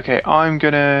 Okay, I'm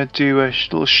gonna do a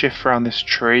little shift around this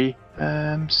tree.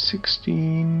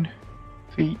 16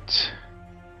 feet,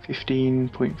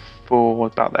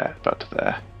 15.4, about to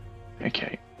there.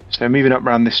 Okay, so moving up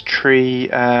around this tree.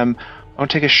 I'll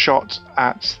take a shot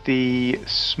at the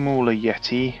smaller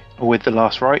Yeti with the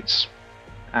last rites.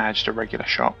 Just a regular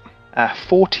shot.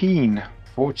 14.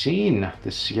 14.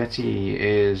 This Yeti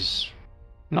is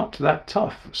not that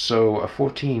tough. So a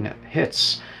 14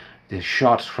 hits. The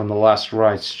shot from the last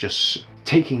rites just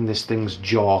taking this thing's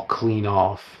jaw clean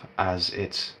off as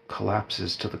it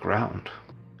collapses to the ground.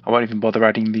 I won't even bother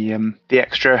adding the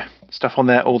extra stuff on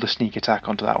there or the sneak attack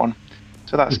onto that one.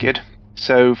 So that's good.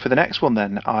 So for the next one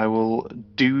then, I will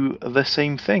do the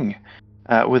same thing.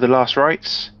 With the last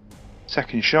rites,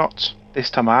 second shot.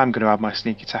 This time I am going to add my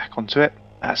sneak attack onto it.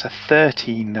 That's a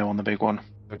 13 though on the big one.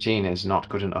 13 is not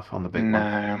good enough on the big one.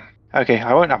 No. Okay,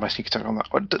 I won't have my sneak attack on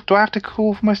that one. Do I have to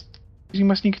call for using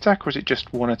my sneak attack, or is it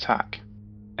just one attack?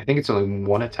 I think it's only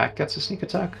one attack gets a sneak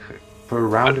attack per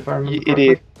round, if I remember It correctly.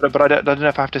 is, but I don't know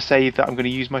if I have to say that I'm going to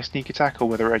use my sneak attack, or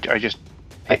whether I just...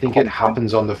 I think it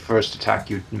happens on the first attack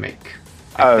you make.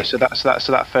 Oh, so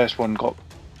that first one got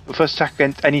the first attack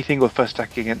against anything, or first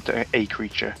attack against a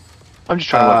creature. I'm just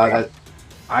trying to work out.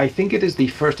 I think it is the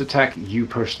first attack you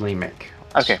personally make.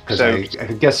 Okay, because so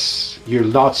I guess you're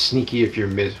not sneaky if you're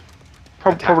mid.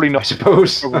 probably not. I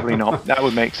suppose. Probably not. That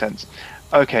would make sense.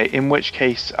 Okay, in which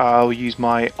case I'll use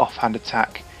my offhand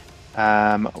attack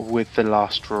with the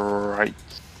last right.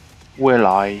 Will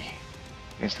I?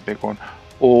 It's the big one.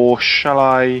 Or shall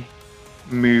I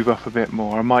move up a bit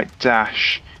more? I might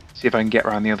dash, see if I can get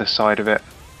around the other side of it.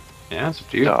 Yeah, it's up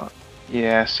to you.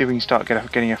 Yeah, see if we can start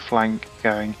getting a flank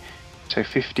going. So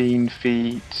 15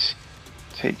 feet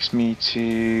takes me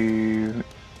to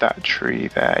that tree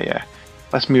there, yeah.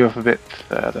 Let's move up a bit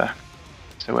further.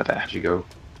 So we're there. As you go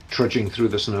trudging through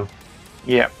the snow.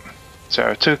 Yep. So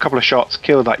I took a couple of shots,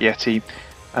 killed that Yeti,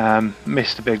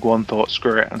 missed the big one, thought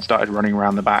screw it, and started running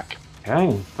around the back.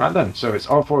 Okay, right then. So it's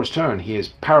R4's turn. He is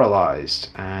paralyzed,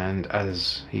 and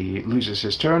as he loses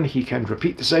his turn, he can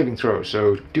repeat the saving throw.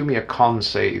 So do me a con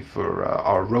save for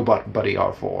our robot buddy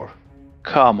R4.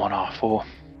 Come on, R4.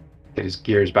 Get his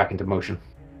gears back into motion.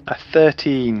 A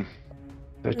 13.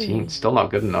 13, still not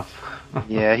good enough.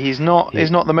 Yeah, he's not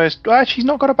the most... Actually, he's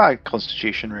not got a bad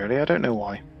constitution, really. I don't know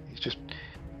why. He's just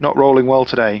not rolling well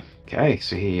today. Okay,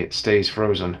 so he stays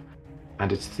frozen.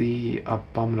 And it's the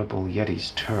Abominable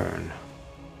Yeti's turn.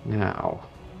 Now,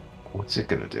 what's it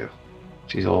gonna do?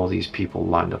 Sees all these people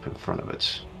lined up in front of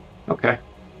it. Okay.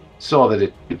 Saw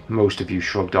that most of you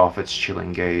shrugged off its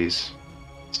chilling gaze.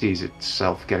 Sees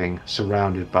itself getting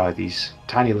surrounded by these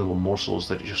tiny little morsels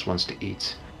that it just wants to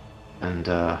eat. And,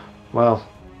 well,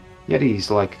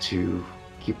 Yetis like to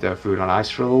keep their food on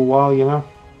ice for a little while, you know?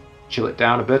 Chill it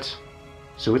down a bit.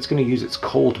 So it's going to use its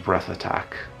cold breath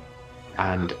attack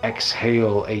and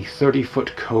exhale a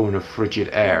 30-foot cone of frigid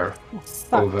air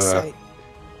over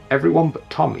everyone but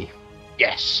Tommy.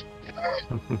 Yes.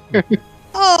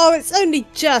 Oh, it's only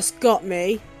just got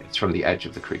me. It's from the edge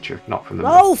of the creature, not from the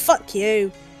middle. Oh, fuck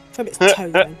you. From its toe,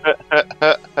 then.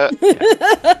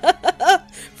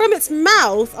 From its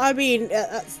mouth, I mean,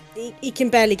 he can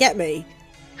barely get me.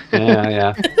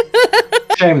 Yeah.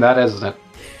 Shame that, isn't it?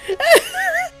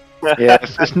 Yeah,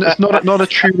 it's not a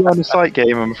true line of sight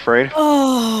game, I'm afraid.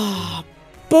 Oh,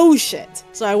 bullshit.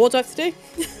 So, what do I have to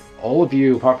do? All of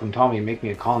you, apart from Tommy, make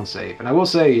me a con save. And I will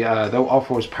say, though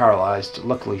R4 is paralyzed,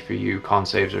 luckily for you, con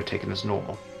saves are taken as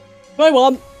normal. I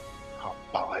won. Oh,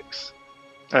 bollocks.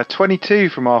 22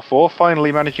 from R4,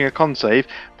 finally managing a con save,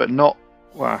 but not,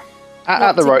 well,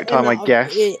 at the right time, I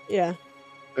guess. Yeah.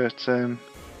 But,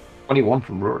 21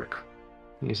 from Rurik.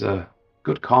 He's a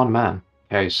good con man.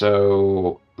 Okay,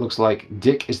 so looks like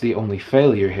Dick is the only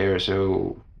failure here,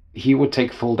 so he would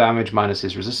take full damage minus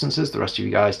his resistances. The rest of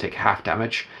you guys take half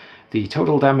damage. The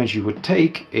total damage you would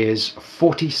take is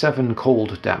 47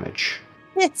 cold damage.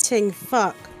 Hitting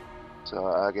fuck. So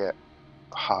I get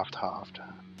halved.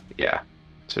 Yeah.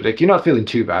 So Dick, you're not feeling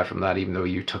too bad from that, even though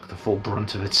you took the full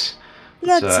brunt of it.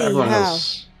 Bloody everyone hell.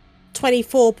 else,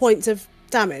 24 points of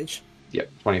damage. yep,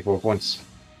 24 points.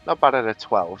 Not bad at a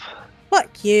 12.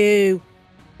 Fuck you.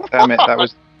 damn it,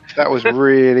 that was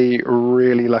really,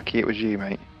 really lucky it was you,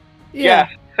 mate. Yeah.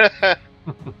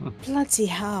 Bloody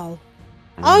hell.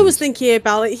 I was thinking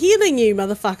about it healing you,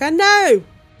 motherfucker. No!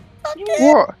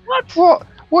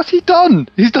 What's he done?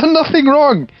 He's done nothing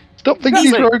wrong. Stop thinking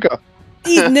he's Exactly. Rogar.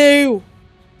 He's new.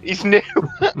 He's new.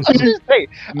 I was gonna say,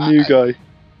 New guy.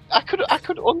 I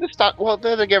could understand. Well,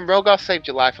 then again, Rogar saved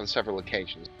your life on several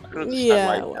occasions. I could understand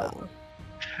why. Yeah, he well.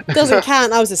 Doesn't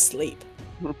count. I was asleep.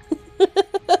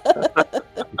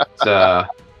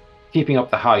 Keeping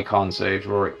up the high con save,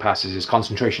 Rorik passes his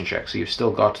concentration check, so you've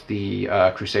still got the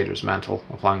Crusader's Mantle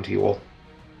applying to you all.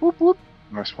 Whoop, whoop.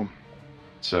 Nice one.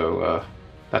 So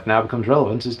that now becomes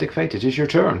relevant as Dick Fate. It is your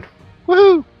turn.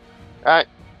 Woohoo! Alright,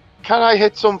 can I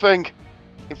hit something?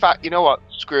 In fact, you know what?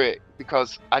 Screw it,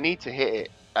 because I need to hit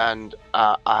it, and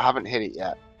I haven't hit it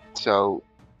yet. So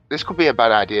this could be a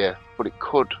bad idea, but it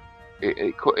could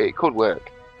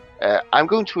work. I'm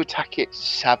going to attack it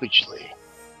savagely.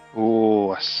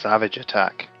 Ooh, a savage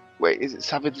attack. Wait, is it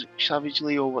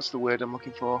savagely, or what's the word I'm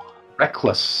looking for?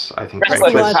 Reckless, I think. That's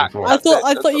Reckless the Reckless word. attack. for.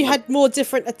 I thought you had more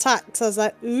different attacks. I was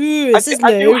like, ooh, this is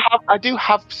new. I do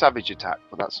have savage attack,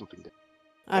 but that's something different.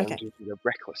 Okay. I'm doing a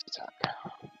reckless attack,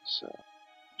 so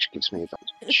which gives me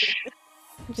advantage.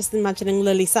 I'm just imagining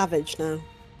Lily Savage now.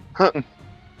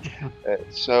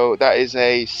 So that is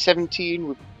a 17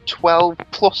 with 12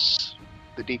 plus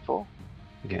the d4.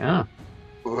 Yeah,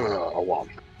 A 1.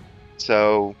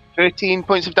 So 13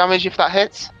 points of damage if that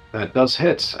hits. that does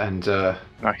hit, and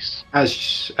Nice.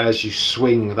 as you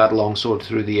swing that longsword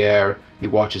through the air, you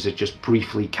watch as it just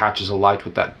briefly catches alight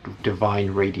with that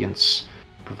divine radiance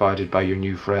provided by your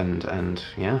new friend, and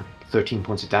 13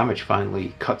 points of damage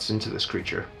finally cuts into this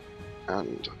creature.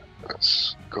 And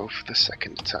let's go for the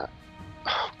second attack.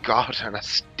 Oh god, and I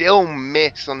still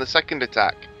miss on the second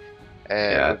attack. With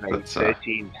a that's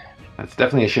 13. That's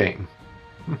definitely a shame.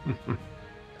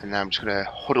 And now I'm just going to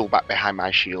huddle back behind my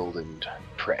shield and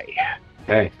pray.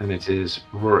 Okay, and it is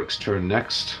Rorik's turn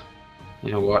next.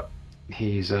 You know what?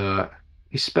 He's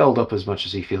spelled up as much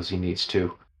as he feels he needs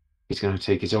to. He's going to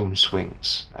take his own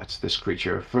swings at this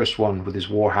creature. First one with his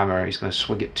Warhammer, he's going to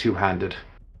swing it two-handed.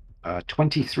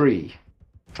 23.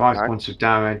 5 Nice. points of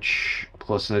damage,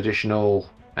 plus an additional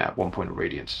 1 point of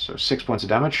radiance. So 6 points of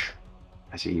damage.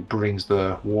 As he brings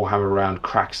the Warhammer around,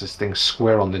 cracks this thing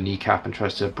square on the kneecap and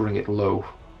tries to bring it low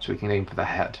so he can aim for the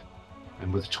head.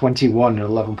 And with 21 and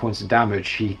 11 points of damage,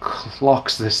 he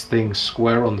clocks this thing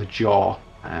square on the jaw.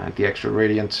 And the extra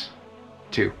radiant,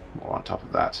 2 more on top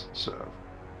of that. So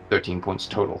 13 points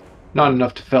total. Not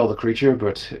enough to fell the creature,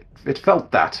 but it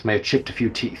felt that. May have chipped a few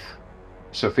teeth.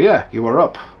 Sophia, you are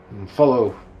up. And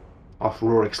follow off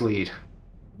Rorik's lead.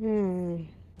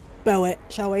 Bow it,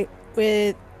 shall we?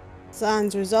 With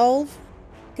Zan's resolve.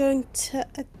 Going to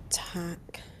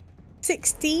attack.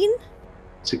 16?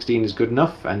 16 is good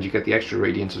enough, and you get the extra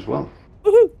radiance as well.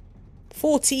 Woohoo!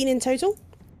 14 in total.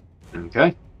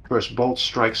 Okay. First bolt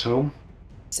strikes home.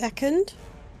 Second,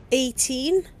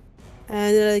 18.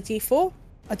 And another d4.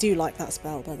 I do like that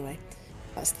spell, by the way.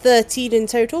 That's 13 in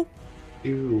total.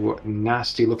 2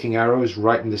 nasty looking arrows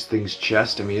right in this thing's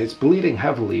chest. I mean, it's bleeding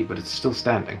heavily, but it's still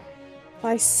standing.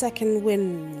 By second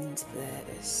wind,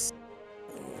 this.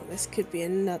 Oh, this could be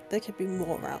another. There could be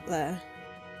more out there.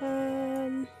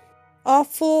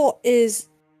 R4 is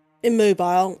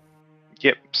immobile.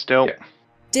 Yep, still. Yeah.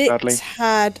 Dix Sadly.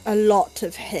 had a lot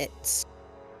of hits.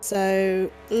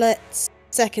 So let's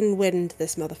second wind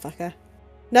this motherfucker.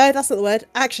 No, that's not the word.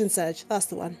 Action surge. That's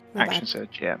the one. My Action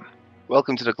surge, yeah.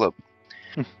 Welcome to the club.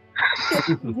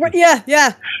 bad.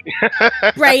 Yeah.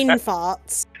 Brain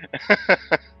farts.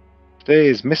 Today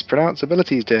is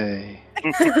Mispronounceabilities Day.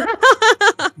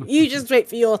 You just wait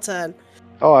for your turn.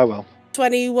 Oh, I will.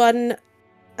 21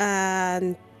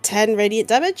 and 10 radiant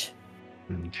damage.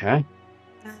 Okay.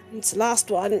 And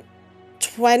last one,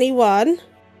 21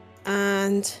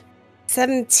 and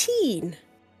 17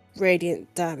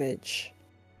 radiant damage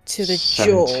to the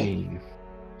jaw. 17.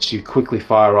 So you quickly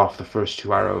fire off the first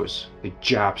 2 arrows. They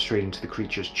jab straight into the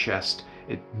creature's chest.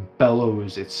 It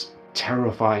bellows its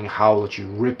terrifying howl at you,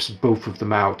 rips both of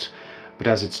them out. But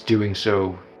as it's doing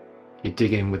so, you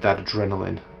dig in with that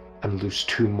adrenaline and loose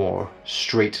 2 more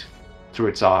straight through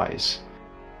its eyes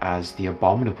as the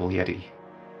abominable Yeti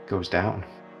goes down.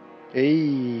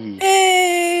 Hey.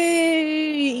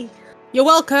 Hey! You're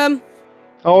welcome.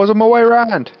 Oh, I was on my way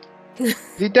around. Is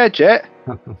he dead yet?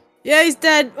 Yeah, he's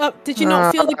dead. Oh, did you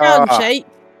not feel the ground shake?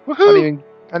 I hadn't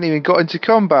even got into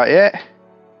combat yet.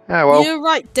 Oh well. You're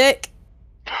right, Dick.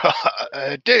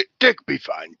 Dick be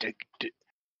fine. Dick,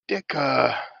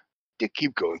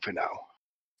 keep going for now.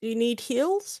 Do you need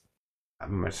heals? I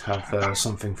might have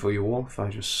something for you all if I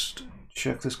just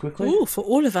check this quickly. Ooh, for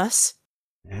all of us.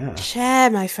 Yeah. Share,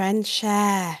 my friend,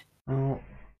 share. Well,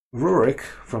 Rurik,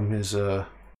 from his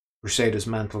Crusader's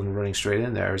mantle and running straight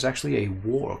in there, is actually a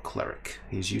war cleric.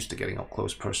 He's used to getting up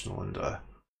close personal and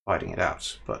fighting it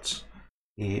out, but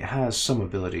he has some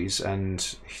abilities,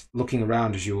 and looking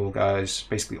around as you all guys,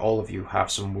 basically all of you have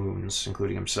some wounds,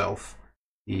 including himself.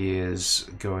 He is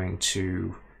going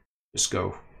to just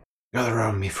go, gather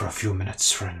around me for a few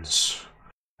minutes, friends.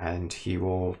 And he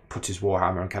will put his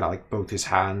warhammer in kind of like both his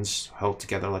hands held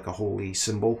together like a holy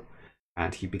symbol,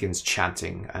 and he begins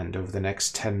chanting, and over the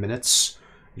next 10 minutes,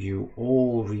 you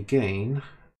all regain,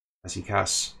 as he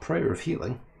casts Prayer of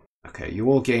Healing. Okay, you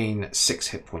all gain 6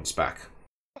 hit points back.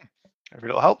 Every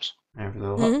little helps. Every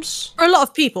little helps. For a lot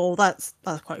of people, that's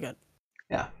quite good.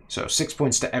 Yeah, so 6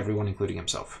 points to everyone, including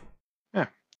himself. Yeah,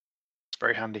 it's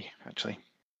very handy, actually.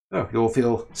 Oh, you all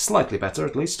feel slightly better,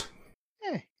 at least.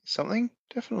 Yeah, something,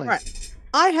 definitely. Right.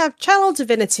 I have Channel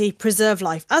Divinity, Preserve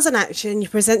Life. As an action, you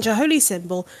present your holy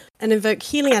symbol and invoke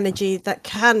healing energy that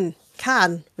can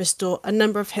restore a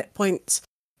number of hit points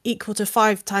equal to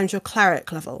 5 times your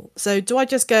cleric level. So do I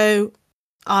just go,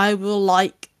 I will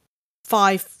like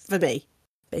 5 for me,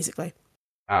 basically?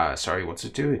 Sorry, what's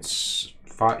it do? It's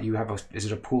 5. You have is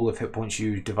it a pool of hit points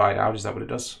you divide out? Is that what it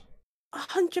does?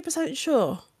 100%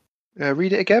 sure.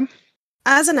 Read it again.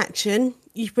 As an action,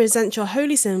 you present your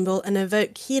holy symbol and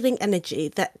evoke healing energy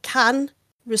that can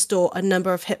restore a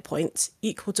number of hit points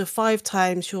equal to 5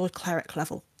 times your cleric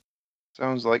level.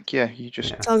 Sounds like, yeah, you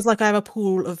just... Yeah. Sounds like I have a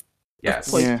pool of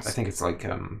Yes, points. I think it's like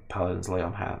Paladins Lay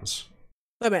on Hands.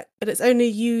 Wait a minute, but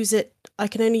I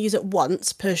can only use it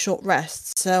once per short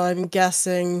rest, so I'm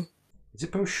guessing... Is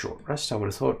it both short rest? I would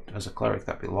have thought as a cleric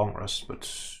that'd be long rest, but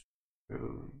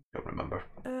don't remember.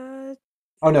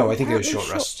 Oh no, I think it was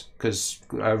short rest, because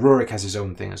Rurik has his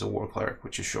own thing as a war cleric,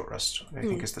 which is short rest. I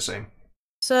think it's the same.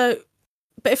 So,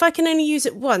 but if I can only use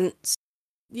it once,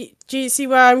 do you see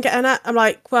where I'm getting at? I'm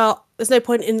like, well, there's no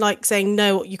point in like saying,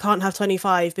 no, you can't have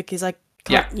 25 because I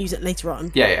can't use it later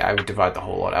on. Yeah, I would divide the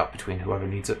whole lot out between whoever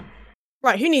needs it.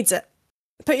 Right, who needs it?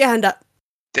 Put your hand up.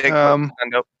 Dick,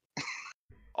 hand up.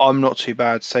 I'm not too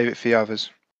bad. Save it for the others.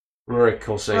 Rurik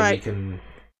will say Right. he can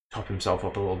top himself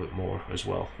up a little bit more as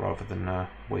well, rather than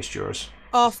waste yours.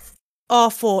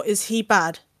 R4, is he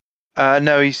bad?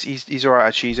 No, he's all right.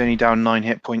 Actually, he's only down 9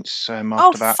 hit points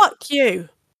after that. Fuck you.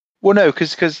 Well, no,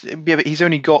 because but he's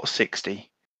only got 60.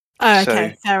 Oh, So,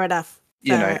 okay, fair enough.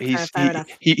 Fair Fair enough.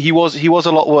 he was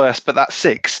a lot worse, but that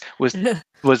 6 was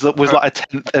like a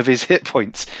tenth of his hit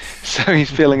points, so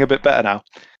he's feeling a bit better now.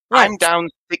 Right. I'm down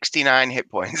 69 hit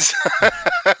points.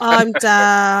 I'm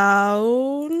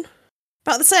down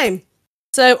about the same.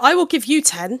 So I will give you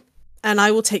 10, and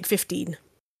I will take 15.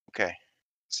 Okay,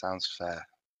 sounds fair.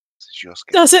 This is your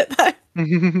skill. Does it though?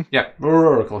 Yeah,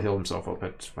 Rurik will heal himself up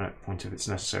at a point if it's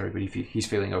necessary, but he's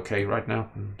feeling okay right now,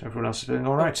 and everyone else is feeling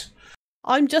alright.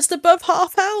 I'm just above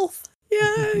half health.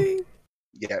 Yay!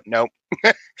 Yeah, no.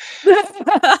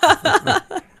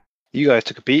 You guys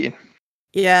took a beating.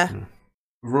 Yeah.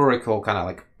 Rurik will kind of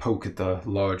like poke at the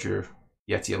larger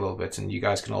Yeti a little bit, and you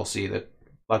guys can all see that,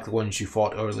 like the ones you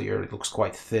fought earlier, it looks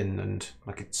quite thin and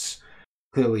like it's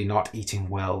clearly not eating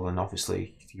well, and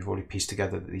obviously you've already pieced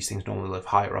together that these things normally live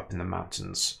higher up in the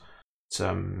mountains.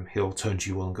 But, he'll turn to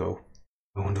you and go,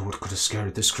 I wonder what could have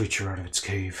scared this creature out of its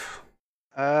cave.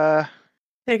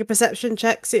 Take a perception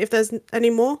check, see if there's any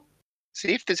more.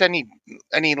 See if there's any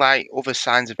like other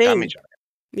signs of Thing. damage on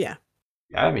it. Yeah.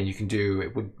 Yeah, I mean, you can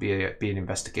it would be an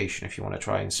investigation if you want to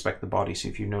try and inspect the body, see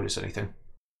if you notice anything.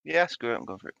 Yeah, screw it, I'm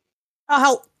going for it. I'll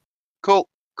help. Cool.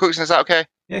 Cookson, is that okay?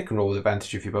 Yeah, you can roll with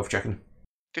advantage if you're both checking.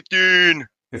 15!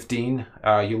 15.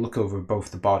 You look over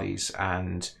both the bodies,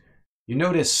 and you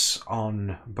notice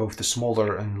on both the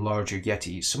smaller and larger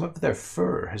Yetis, some of their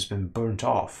fur has been burnt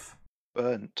off.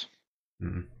 Burnt.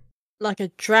 Like a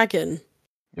dragon.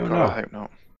 You don't Oh, I know. hope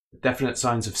not. Definite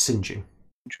signs of singeing.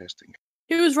 Interesting.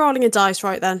 Who was rolling a dice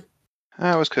right then?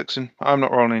 That was Cookson. I'm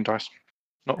not rolling any dice.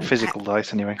 Not physical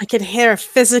dice, anyway. I can hear a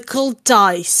physical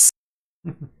dice.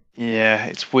 Yeah,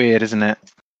 it's weird, isn't it?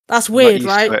 That's They're not weird, used to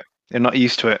right? it. They're not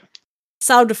used to it.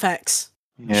 Sound effects.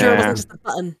 Yeah. Sure it wasn't just a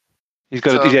button. He's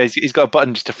got So- he's got a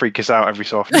button just to freak us out every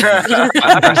so often.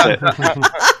 That's it.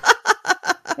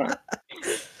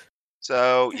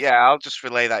 So yeah, I'll just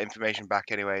relay that information back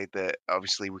anyway. That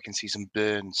obviously we can see some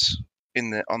burns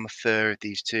on the fur of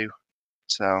these two.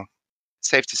 So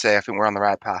safe to say, I think we're on the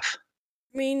right path.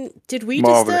 I mean, did we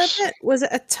Marvellous. disturb it? Was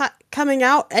it coming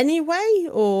out anyway,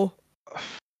 or?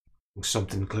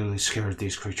 Something clearly scared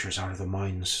these creatures out of the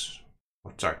mines.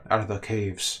 Oh, sorry, out of the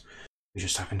caves. We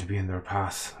just happened to be in their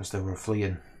path as they were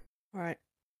fleeing. Right.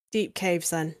 Deep caves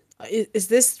then. Is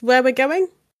this where we're going?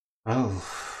 Well,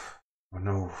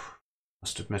 no.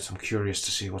 Must admit, I'm curious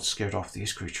to see what scared off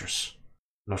these creatures.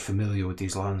 I'm not familiar with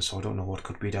these lands, so I don't know what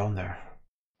could be down there.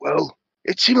 Well,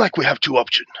 it seemed like we have two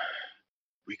options.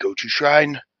 We go to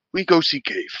shrine, we go see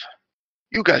cave.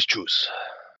 You guys choose.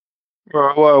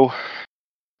 Right, well,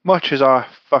 much as I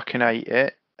fucking hate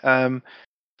it,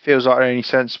 feels like the only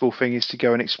sensible thing is to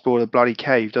go and explore the bloody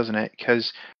cave, doesn't it?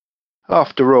 Because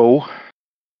after all,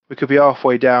 we could be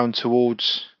halfway down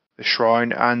towards the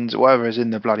shrine, and whatever is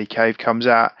in the bloody cave comes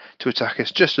out to attack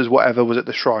us, just as whatever was at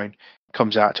the shrine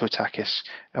comes out to attack us,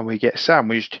 and we get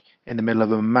sandwiched in the middle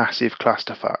of a massive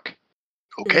clusterfuck.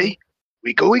 Okay,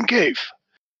 we go in cave.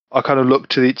 I kind of look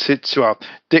to well,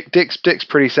 Dick's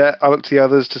pretty set. I look to the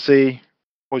others to see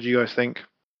what do you guys think.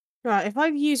 Right, if I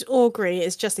use augury,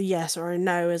 it's just a yes or a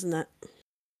no, isn't it?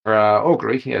 For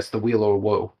Ogre, yes, the wheel or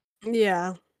woe.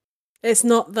 Yeah. It's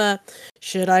not the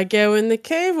should I go in the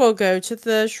cave or go to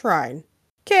the shrine?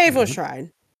 Cave or Mhm.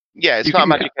 shrine? Yeah, it's You not a can-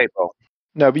 magic eight ball.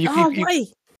 No, but Why?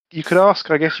 you could ask.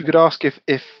 I guess you could ask if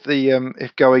the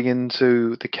if going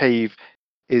into the cave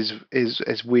is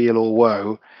wheel or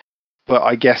woe. But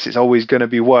I guess it's always going to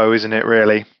be woe, isn't it?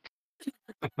 Really.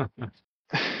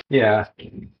 Yeah.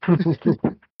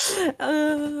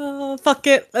 Fuck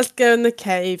it. Let's go in the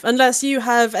cave. Unless you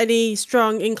have any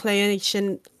strong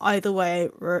inclination either way,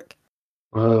 Rook.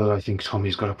 Well, I think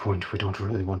Tommy's got a point. We don't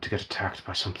really want to get attacked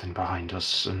by something behind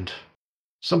us, and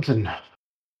something.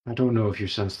 I don't know if you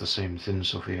sense the same thing,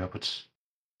 Sophia, but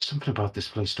something about this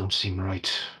place don't seem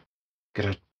right. Get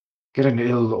an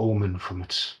ill omen from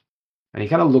it. And he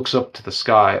kind of looks up to the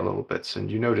sky a little bit, and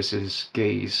you notice his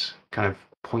gaze kind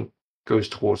of goes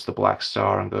towards the black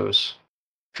star and goes,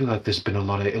 I feel like there's been a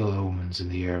lot of ill omens in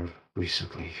the air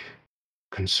recently.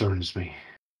 Concerns me.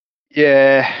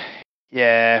 Yeah.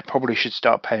 Probably should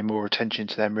start paying more attention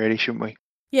to them, really, shouldn't we?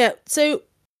 Yeah, so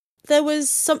there was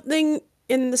something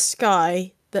in the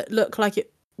sky that looked like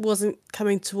it wasn't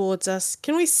coming towards us.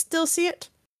 Can we still see it?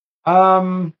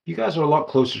 You guys are a lot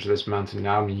closer to this mountain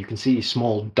now. I mean, you can see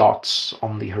small dots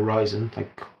on the horizon,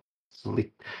 like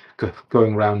slowly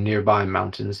going around nearby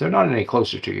mountains. They're not any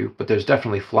closer to you, but there's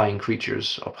definitely flying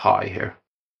creatures up high here.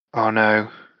 Oh no!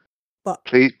 What?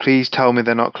 Please tell me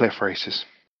they're not cliff racers.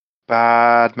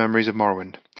 Bad memories of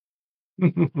Morrowind.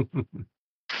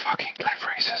 Fucking cliff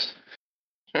racers.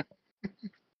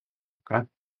 Okay.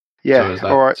 Yeah. So is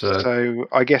that, all right. So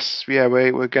I guess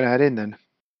we're gonna head in then.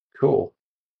 Cool.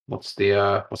 What's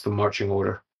the marching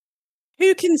order?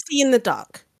 Who can see in the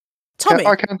dark? Tommy.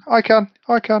 Yeah, I can.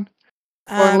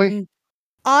 finally.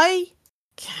 I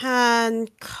can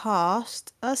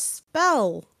cast a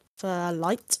spell for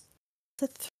light. It's a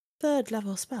third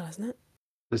level spell, isn't it?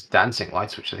 There's dancing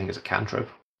lights, which I think is a cantrip.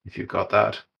 If you've got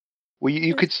that. Well,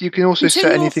 you can also set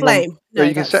Continual anything flame. on. No,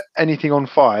 You can set anything on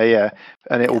fire, yeah,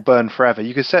 and it will burn forever.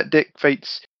 You can set Dick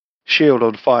Fate's shield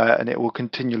on fire, and it will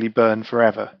continually burn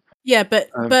forever. Yeah, but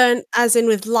Um, burn as in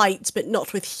with light, but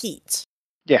not with heat,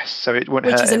 Yes, so it won't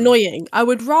which hurt is him. annoying. I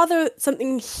would rather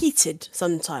something heated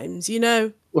sometimes, you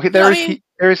know? Okay, But I there is mean-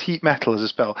 there is heat metal as a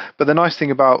spell, but the nice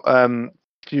thing about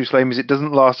Fuse Flame is it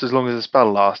doesn't last as long as the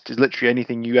spell lasts. It's literally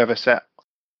anything you ever set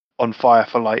on fire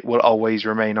for light will always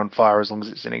remain on fire as long as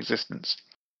it's in existence.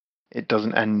 It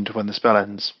doesn't end when the spell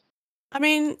ends. I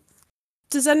mean,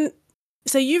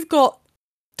 so you've got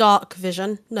dark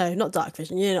vision. No, not dark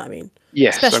vision, you know what I mean.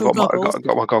 Yes, Special I've goggles.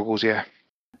 got my goggles. Yeah.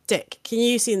 Dick, can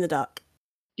you see in the dark?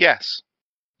 Yes.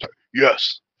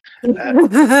 Yes.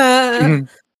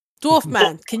 Dwarf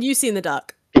man, can you see in the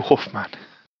dark? Dwarf man.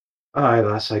 Aye,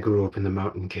 lass, I grew up in the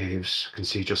mountain caves. Can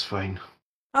see just fine.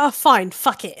 Ah, fine,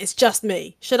 fuck it, it's just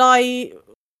me. Should I,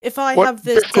 if I What, have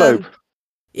this drift globe?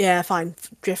 yeah, fine,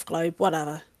 drift globe,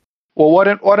 whatever. Well, why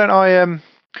don't I Everyone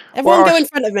Well, go I- in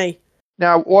front of me.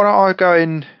 now? Why don't I go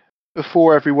in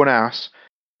before everyone else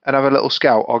and have a little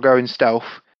scout? I'll go in stealth,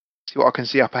 see what I can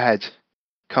see up ahead.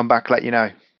 Come back, let you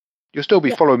know. You'll still be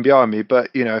Yeah. following behind me,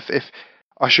 but you know if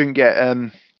I shouldn't get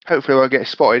hopefully I won't get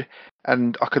spotted,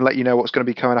 and I can let you know what's going to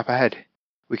be coming up ahead.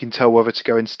 We can tell whether to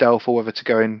go in stealth or whether to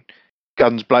go in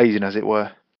guns blazing, as it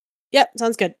were. Yep,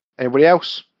 sounds good. Anybody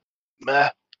else? Meh,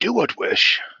 do what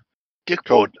wish. Dick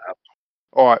Cool.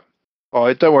 bored All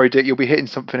right. Don't worry, Dick. You'll be hitting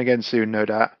something again soon, no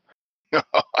doubt. now.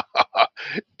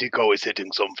 Dick always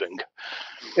hitting something.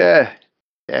 Yeah.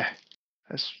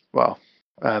 That's well.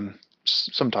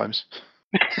 Sometimes.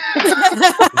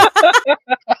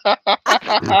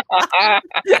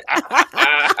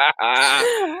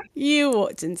 You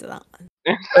walked into that one.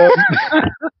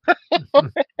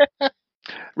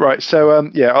 Right. So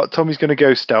Tommy's going to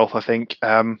go stealth. I think.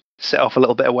 Set off a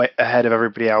little bit away ahead of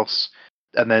everybody else,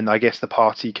 and then I guess the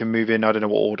party can move in. I don't know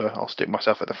what order. I'll stick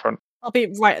myself at the front. I'll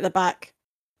be right at the back.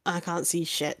 I can't see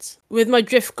shit. With my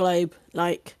drift globe,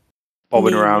 like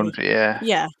Bobbing near around, me. yeah.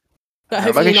 Yeah. But I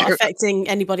hopefully guess not you- affecting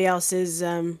anybody else's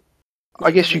I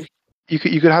night guess vision. you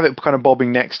could have it kind of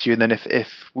bobbing next to you, and then if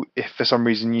for some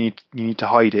reason you need to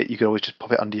hide it, you could always just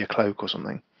pop it under your cloak or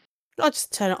something. I'll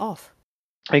just turn it off.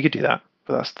 You could do that,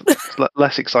 but that's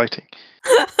less exciting.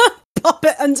 Pop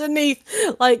it underneath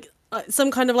like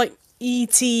some kind of like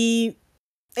ET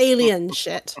alien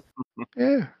shit.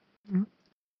 Yeah. I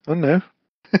don't know.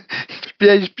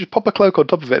 Yeah, just pop a cloak on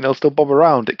top of it and it'll still bob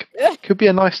around. It could be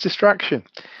a nice distraction.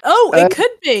 Oh, it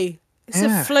could be. It's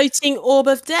yeah. a floating orb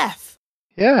of death.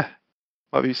 Yeah.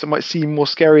 Might seem more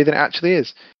scary than it actually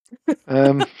is.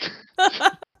 All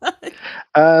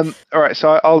right,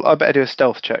 so I'll better do a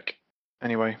stealth check.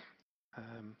 Anyway.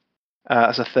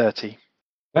 That's a 30.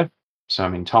 So, I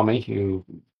mean, Tommy, you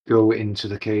go into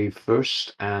the cave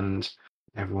first, and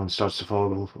everyone starts to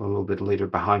follow a little bit later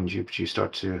behind you, but you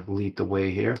start to lead the way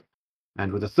here.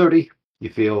 And with a 30, you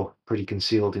feel pretty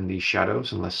concealed in these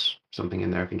shadows, unless something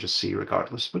in there can just see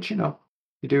regardless. But you know,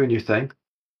 you're doing your thing.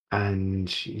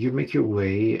 And you make your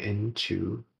way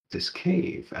into this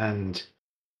cave. And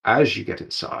as you get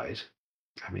inside,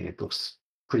 I mean, it looks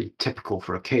pretty typical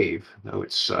for a cave, though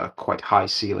it's quite high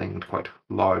ceiling and quite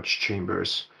large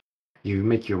chambers. You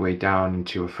make your way down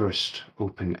into a first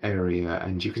open area,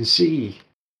 and you can see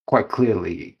quite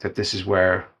clearly that this is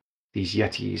where these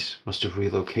Yetis must have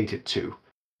relocated to.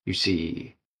 You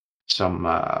see some,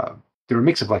 they're a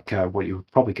mix of like what you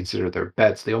would probably consider their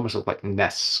beds. They almost look like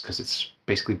nests because it's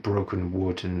basically broken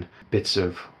wood and bits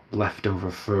of leftover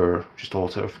fur just all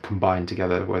sort of combined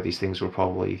together, where these things were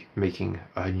probably making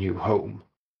a new home,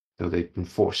 though they've been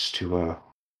forced to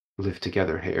live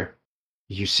together here.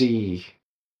 You see,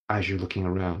 as you're looking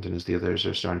around and as the others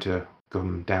are starting to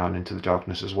come down into the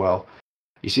darkness as well,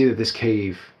 you see that this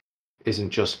cave isn't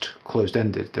just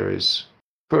closed-ended. There is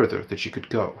further that you could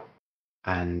go.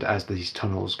 And as these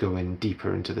tunnels go in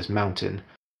deeper into this mountain,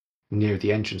 near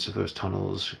the entrance of those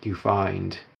tunnels, you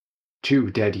find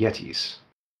 2 dead Yetis.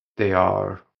 They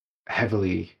are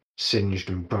heavily singed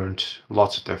and burnt.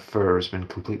 Lots of their fur has been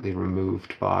completely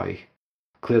removed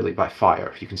clearly by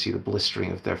fire. You can see the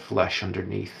blistering of their flesh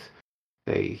underneath.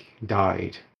 They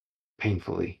died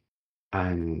painfully.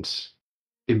 And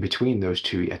in between those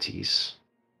 2 Yetis,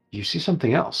 you see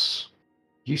something else.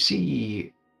 You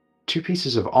see 2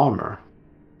 pieces of armor,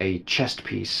 a chest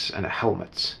piece and a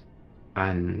helmet.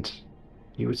 And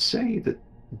you would say that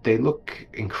they look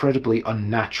incredibly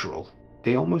unnatural.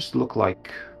 They almost look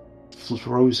like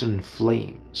frozen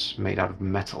flames made out of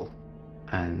metal.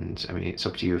 And, I mean, it's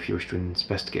up to you if you wish to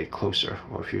investigate closer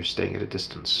or if you're staying at a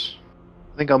distance.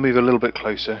 I think I'll move a little bit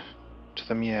closer to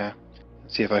them, yeah.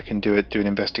 See if I can do an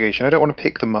investigation. I don't want to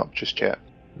pick them up just yet,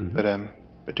 but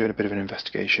doing a bit of an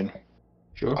investigation.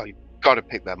 Sure. Oh, you gotta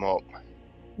pick them up.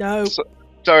 No.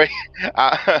 Sorry,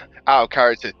 out of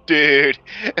character, dude.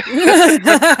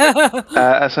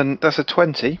 That's a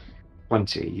 20.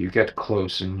 20. You get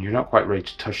close, and you're not quite ready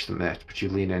to touch them yet, but you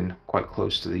lean in quite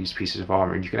close to these pieces of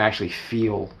armor, and you can actually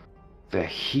feel the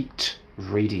heat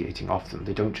radiating off them.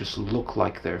 They don't just look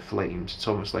like they're flames. It's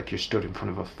almost like you're stood in front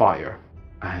of a fire.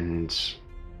 And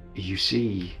you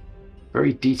see,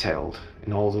 very detailed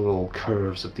in all the little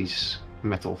curves of these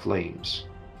metal flames,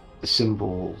 the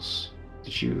symbols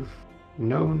that you've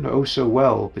known oh so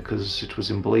well because it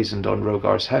was emblazoned on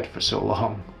Rogar's head for so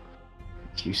long.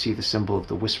 You see the symbol of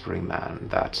the Whispering Man,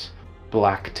 that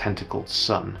black tentacled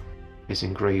sun, is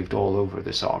engraved all over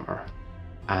this armor.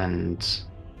 And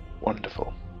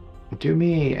wonderful. Do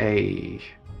me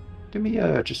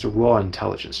just a raw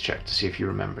intelligence check to see if you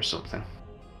remember something.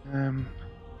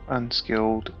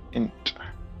 Unskilled int.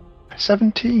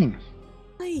 17.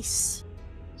 Nice.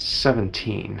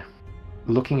 17.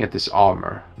 Looking at this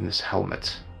armor and this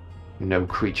helmet, no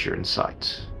creature in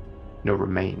sight. No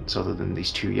remains other than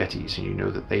these 2 Yetis, and you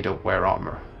know that they don't wear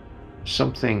armor.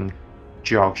 Something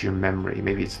jogs your memory.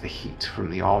 Maybe it's the heat from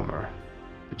the armor.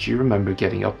 But you remember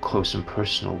getting up close and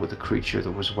personal with a creature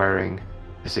that was wearing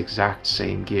this exact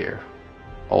same gear,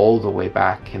 all the way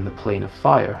back in the Plane of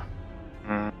Fire,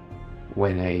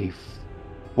 when a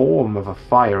form of a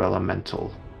fire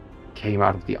elemental came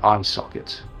out of the eye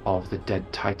socket of the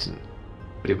dead Titan.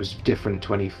 But it was different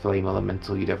to any flame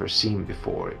elemental you'd ever seen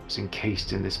before. It was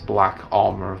encased in this black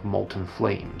armor of molten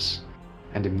flames,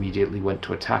 and immediately went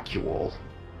to attack you all.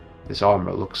 This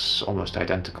armor looks almost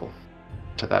identical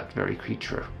to that very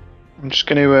creature. I'm just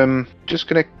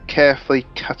gonna carefully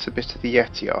cut a bit of the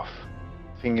Yeti off.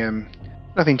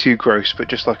 Nothing too gross, but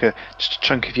just a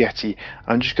chunk of Yeti.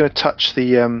 I'm just gonna touch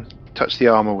the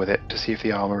armor with it to see if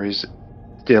the armor is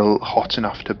still hot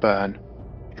enough to burn.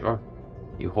 Sure.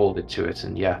 You hold it to it,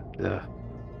 and yeah, the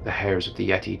hairs of the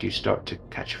Yeti do start to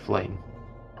catch flame.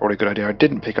 Probably a good idea. I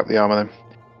didn't pick up the armor then.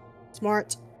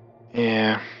 Smart.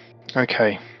 Yeah.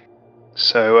 Okay.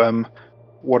 So,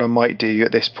 what I might do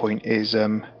at this point is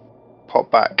pop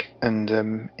back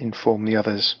and inform the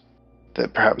others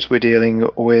that perhaps we're dealing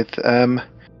with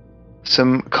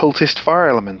some cultist fire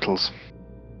elementals.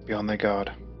 Be on their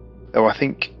guard. Though I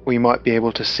think we might be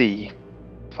able to see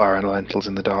fire elementals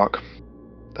in the dark.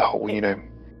 The whole,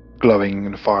 glowing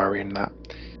and fiery and that.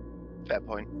 Fair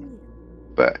point.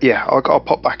 But yeah, I'll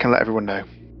pop back and let everyone know.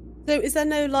 So is there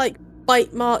no like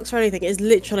bite marks or anything? It's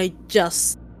literally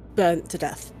just burnt to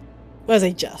death. Well, I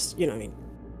say just, you know what I mean?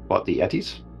 What, the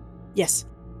Yetis? Yes.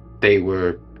 They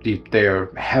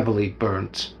are heavily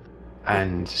burnt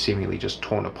and seemingly just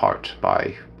torn apart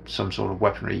by some sort of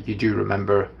weaponry. You do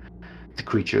remember the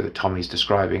creature that Tommy's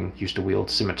describing used to wield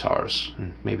scimitars,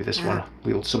 and maybe this one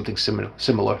wields something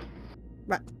similar.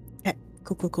 Right. Okay.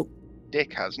 Cool.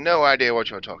 Dick has no idea what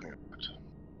you're talking about.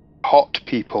 Hot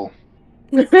people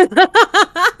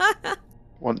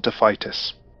want to fight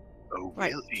us. Oh,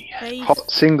 Right. really? Dave.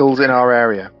 Hot singles in our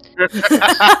area.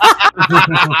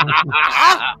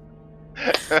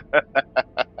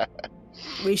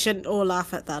 We shouldn't all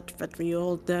laugh at that, but we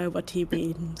all know what he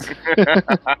means.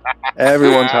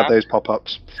 Everyone's had those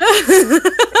pop-ups.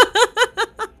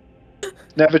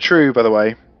 Never true, by the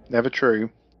way. Never true.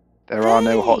 There are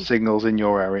no hot Hey! signals in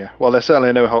your area. Well, there's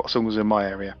certainly no hot signals in my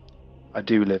area. I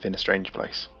do live in a strange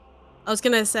place. I was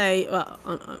gonna say, well,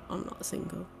 I'm not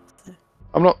single. So.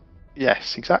 I'm not...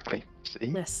 Yes, exactly. See?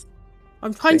 Yes.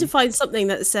 I'm trying to See? find something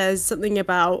that says something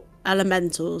about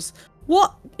elementals.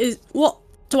 What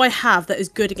do I have that is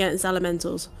good against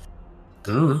elementals?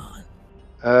 Mm.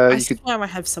 I You could... swear I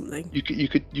have something. You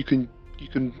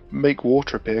can make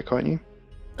water appear, can't you?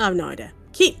 I have no idea.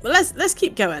 Let's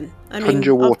keep going. I mean,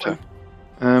 Conjure I'll water.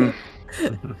 find-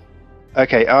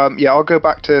 Okay. Yeah, I'll go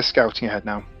back to scouting ahead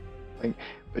now. I think,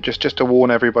 but just to warn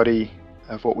everybody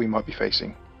of what we might be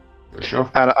facing, Sure.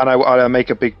 and I make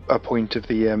a point of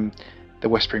the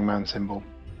Whispering Man symbol,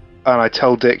 and I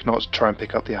tell Dick not to try and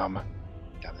pick up the armor.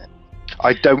 Damn it.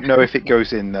 I don't know if it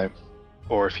goes in though,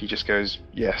 or if he just goes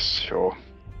yes, sure.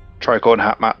 Tricorn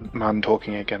Hat Man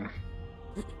talking again.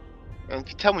 And if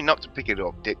you tell me not to pick it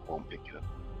up, Dick won't pick it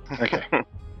up. Okay.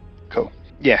 Cool.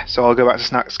 Yeah, so I'll go back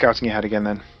to scouting ahead again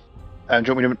then.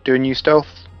 Do you want me to do a new stealth?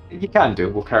 You can do.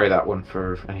 We'll carry that one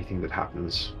for anything that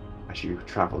happens as you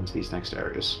travel into these next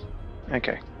areas.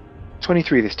 Okay.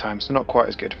 23 this time, so not quite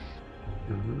as good.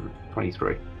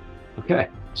 23. Okay.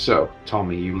 So,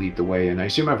 Tommy, you lead the way, and I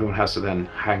assume everyone has to then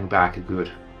hang back a good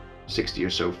 60 or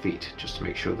so feet just to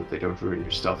make sure that they don't ruin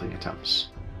your stealthing attempts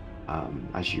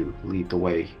as you lead the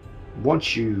way.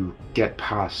 Once you get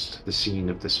past the scene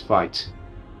of this fight,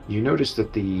 you notice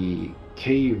that the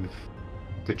cave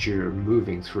that you're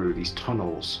moving through, these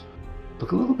tunnels,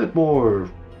 look a little bit more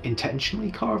intentionally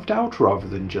carved out rather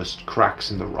than just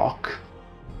cracks in the rock.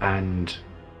 And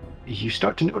you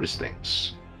start to notice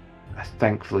things.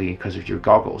 Thankfully, because of your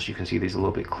goggles, you can see these a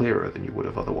little bit clearer than you would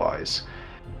have otherwise.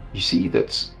 You see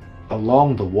that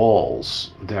along the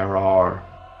walls there are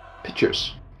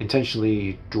pictures,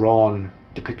 intentionally drawn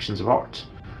depictions of art,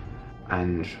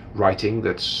 and writing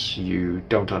that you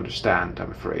don't understand,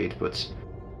 I'm afraid, but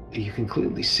you can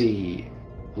clearly see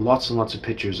lots and lots of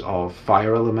pictures of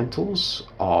fire elementals,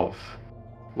 of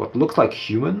what look like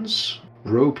humans,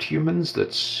 robed humans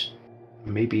that's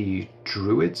maybe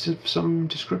druids of some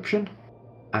description,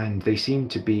 and they seem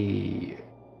to be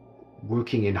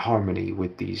working in harmony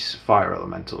with these fire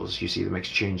elementals. You see them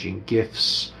exchanging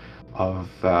gifts of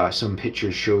some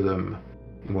pictures show them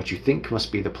in what you think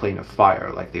must be the plane of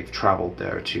fire, like they've traveled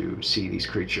there to see these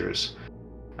creatures.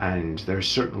 And there's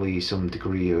certainly some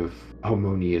degree of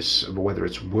harmonious, whether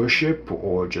it's worship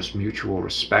or just mutual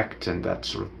respect and that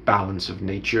sort of balance of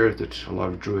nature that a lot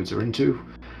of druids are into.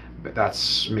 But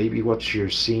that's maybe what you're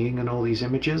seeing in all these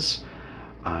images.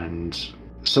 And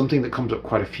something that comes up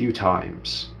quite a few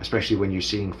times, especially when you're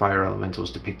seeing fire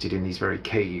elementals depicted in these very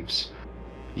caves,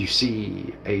 you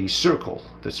see a circle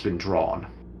that's been drawn.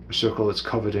 A circle that's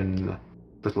covered in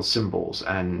little symbols,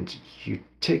 and you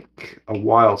take a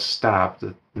wild stab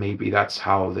that maybe that's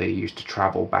how they used to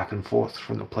travel back and forth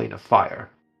from the plane of fire.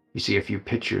 You see a few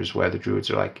pictures where the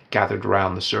druids are like gathered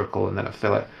around the circle, and then a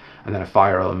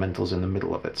fire elemental's in the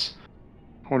middle of it.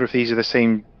 I wonder if these are the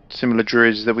same similar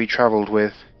druids that we travelled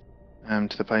with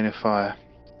to the plane of fire.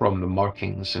 From the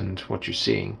markings and what you're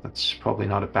seeing, that's probably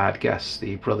not a bad guess.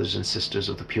 The brothers and sisters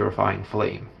of the purifying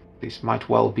flame. These might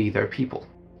well be their people.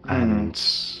 And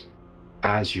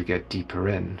as you get deeper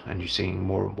in and you're seeing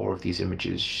more and more of these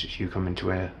images, you come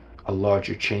into a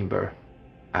larger chamber,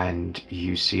 and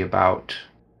you see about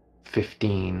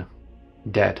 15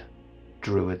 dead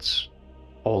druids,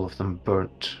 all of them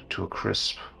burnt to a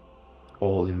crisp,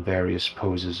 all in various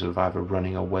poses of either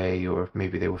running away or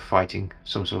maybe they were fighting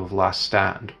some sort of last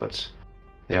stand, but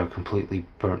they are completely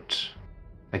burnt.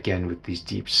 Again, with these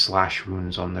deep slash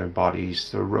wounds on their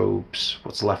bodies, their robes,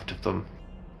 what's left of them,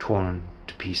 torn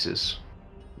to pieces.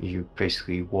 You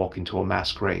basically walk into a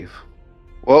mass grave.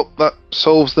 Well, that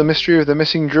solves the mystery of the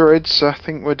missing druids. I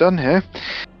think we're done here.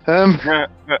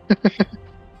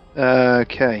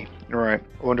 Okay, right.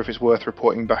 I wonder if it's worth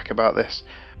reporting back about this.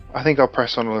 I think I'll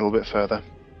press on a little bit further.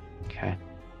 Okay.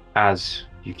 As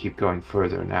you keep going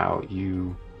further now,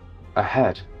 you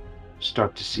ahead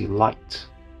start to see light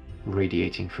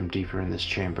radiating from deeper in this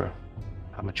chamber.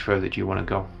 How much further do you want to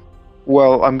go?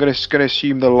 Well, I'm going to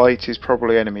assume the light is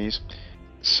probably enemies.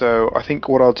 So I think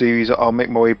what I'll do is I'll make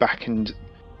my way back and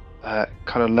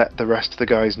kind of let the rest of the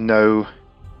guys know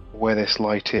where this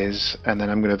light is, and then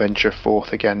I'm going to venture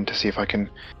forth again to see if I can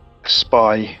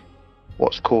spy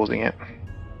what's causing it.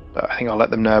 But I think I'll let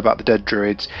them know about the dead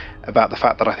druids, about the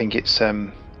fact that I think it's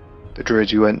the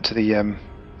druids who went to the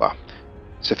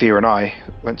Sophia and I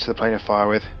went to the Plane of Fire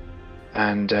with,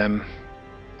 and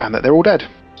that they're all dead.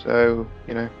 So,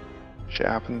 you know, shit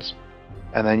happens.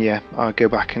 And then yeah, I'll go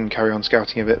back and carry on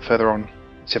scouting a bit further on,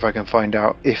 see if I can find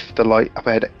out if the light up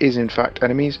ahead is in fact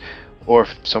enemies, or if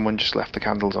someone just left the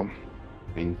candles on.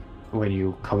 I mean, when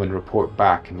you come and report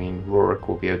back, I mean, Rorik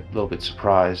will be a little bit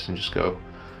surprised and just go,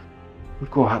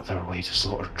 "Would go out their way to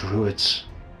slaughter druids.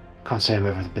 Can't say I've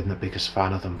ever been the biggest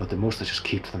fan of them, but they mostly just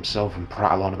keep to themselves and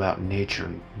prattle on about nature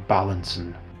and balance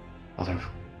and other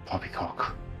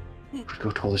poppycock. Would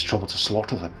go to all this trouble to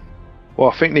slaughter them." Well,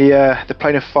 I think the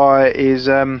Plane of Fire is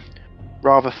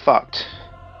rather fucked,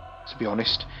 to be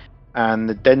honest, and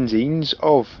the Denzines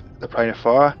of the Plane of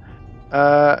Fire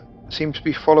seem to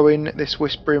be following this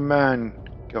Whispering Man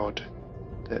god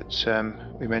that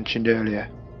we mentioned earlier.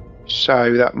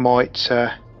 So that might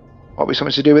be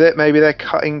something to do with it. Maybe they're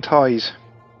cutting ties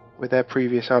with their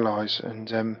previous allies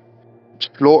and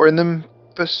slaughtering them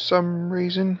for some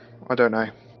reason. I don't know.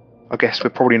 I guess we're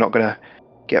probably not going to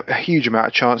get a huge amount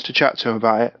of chance to chat to them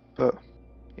about it, but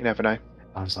you never know.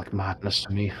 Sounds like madness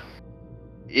to me.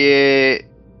 It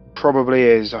probably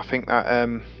is. I think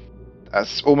that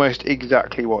that's almost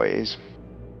exactly what it is.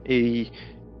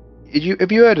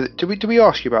 Have you heard of it? Did we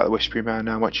ask you about the Whispering Man?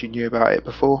 How much you knew about it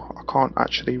before? I can't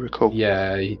actually recall.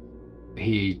 Yeah,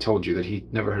 he told you that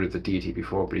he'd never heard of the deity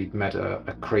before, but he'd met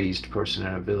a crazed person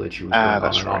in a village who was going on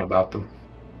and on about them.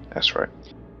 That's right.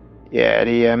 Yeah,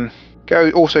 and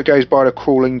he also goes by the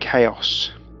Crawling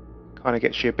Chaos. Kind of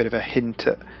gets you a bit of a hint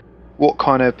at what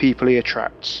kind of people he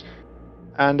attracts.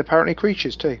 And apparently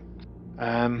creatures too.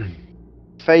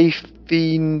 Fae,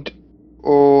 fiend,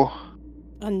 or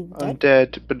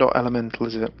undead, but not elemental,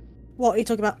 is it? What are you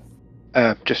talking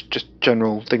about? Just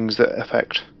general things that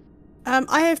affect.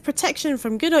 I have protection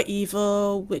from good or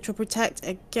evil, which will protect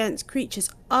against creatures,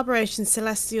 aberrations,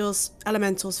 celestials,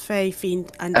 elementals, fae,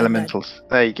 fiend, and elementals. undead.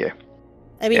 There you go.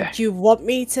 I mean, Yeah. do you want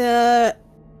me to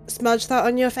smudge that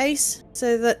on your face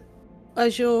so that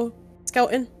as you're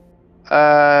scouting?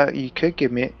 You could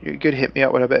give me it. You could hit me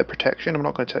up with a bit of protection. I'm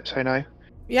not going to say no.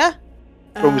 Yeah.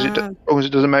 As long as it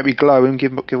doesn't make me glow and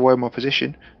give away my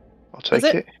position, I'll take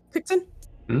it. Picton?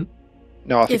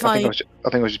 No, I think I was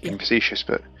just being Yeah. facetious,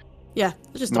 but Yeah,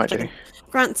 just might double do. checking.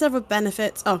 Grant several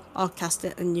benefits. Oh, I'll cast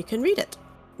it and you can read it.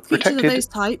 Creatures of Protected. those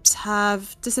types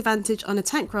have disadvantage on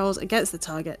attack rolls against the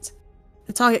target.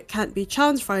 The target can't be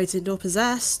charmed, frightened, or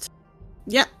possessed.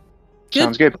 Yep. Good.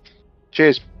 Sounds good.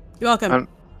 Cheers. You're welcome. Um,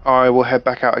 I will head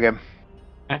back out again.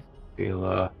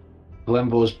 Feel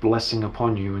Glenbore's blessing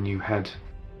upon you, and you head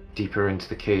deeper into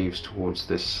the caves towards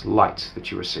this light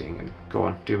that you were seeing. And go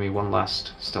on, do me one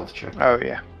last stealth check. Oh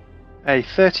yeah. A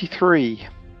 33.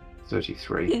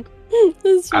 33.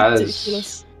 That's As-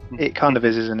 ridiculous. It kind of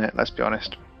is, isn't it? Let's be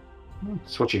honest.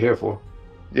 That's what you're here for.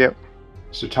 Yep.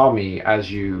 So Tommy,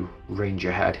 as you range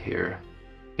ahead here,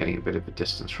 getting a bit of a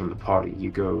distance from the party,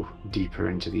 you go deeper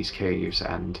into these caves,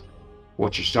 and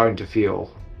what you're starting to feel,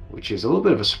 which is a little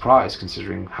bit of a surprise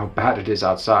considering how bad it is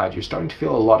outside, you're starting to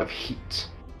feel a lot of heat.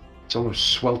 It's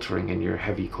almost sweltering in your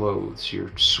heavy clothes,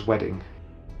 you're sweating,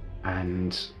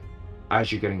 and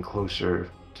as you're getting closer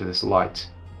to this light,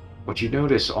 what you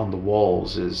notice on the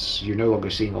walls is you're no longer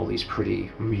seeing all these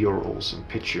pretty murals and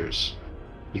pictures.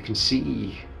 You can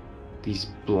see these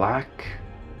black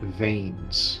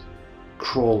veins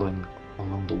crawling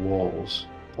along the walls.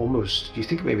 Almost, you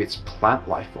think maybe it's plant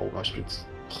life almost, but it's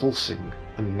pulsing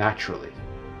unnaturally.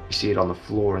 You see it on the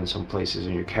floor in some places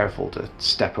and you're careful to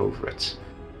step over it.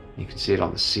 You can see it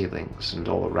on the ceilings and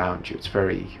all around you. It's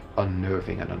very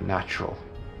unnerving and unnatural.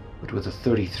 But with a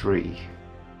 33,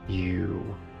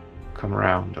 you come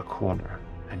around a corner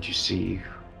and you see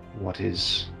what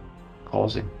is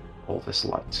causing all this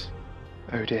light.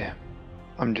 Oh dear.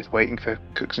 I'm just waiting for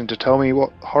Cookson to tell me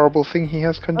what horrible thing he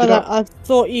has Oh, conjured no, up. I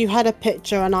thought you had a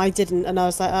picture and I didn't, and I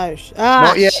was like, oh,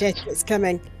 Not yet. shit, it's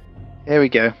coming. Here we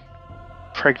go.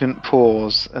 Pregnant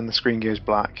pause, and the screen goes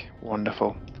black.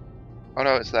 Wonderful. Oh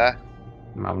no, it's there.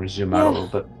 I'm going to zoom out a little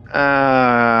bit.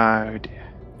 Oh dear.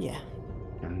 Yeah.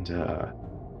 And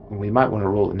we might want to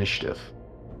roll initiative.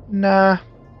 Nah.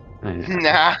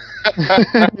 Nah.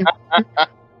 Nah.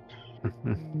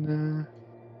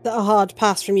 Is that a hard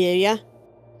pass from you, yeah?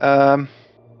 Mm.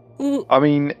 I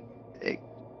mean,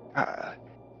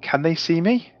 can they see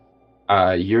me?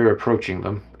 You're approaching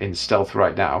them in stealth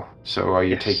right now. So are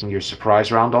you Yes. taking your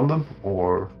surprise round on them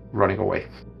or running away?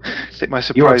 Take my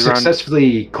You have surprise round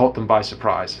successfully caught them by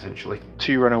surprise, essentially.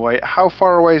 to run away. How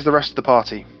far away is the rest of the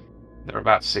party? They're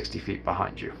about 60 feet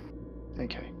behind you.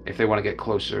 Okay. If they want to get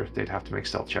closer, they'd have to make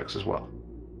stealth checks as well.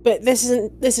 But this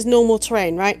is normal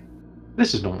terrain, right?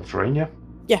 This is normal terrain, yeah.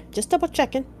 Yeah, just double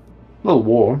checking. A little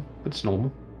warm, but it's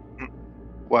normal.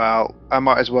 Well, I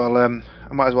might as well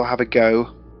have a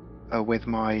go with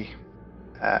my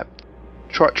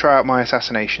try out my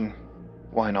assassination.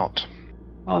 Why not?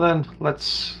 Well then,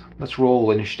 let's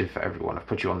roll initiative for everyone. I've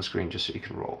put you on the screen just so you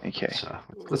can roll. Okay. So,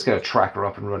 let's get a tracker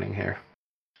up and running here.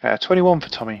 21 for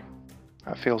Tommy.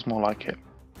 That feels more like it.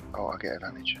 Oh, I get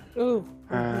advantage. Ooh,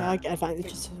 yeah, I get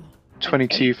advantages.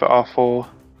 22 for R4.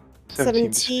 17 for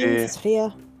 17 Sphere. for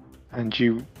Sphere. And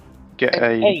you get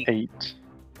a 8,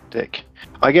 Dick.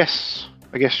 I guess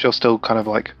you're still kind of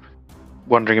like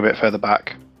wandering a bit further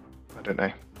back. I don't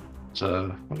know.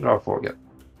 So, what did R4 get?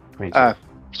 22.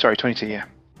 Sorry, 22. Yeah,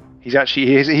 he's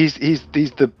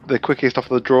the quickest off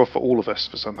the draw for all of us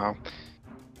for somehow.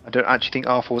 I don't actually think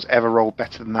R4's ever rolled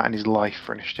better than that in his life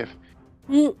for initiative.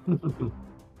 Mm.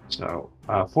 So,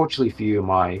 fortunately for you,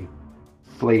 my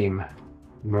flame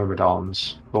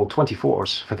myrmidons rolled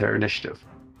 24s for their initiative.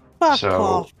 Fuck So,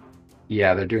 off.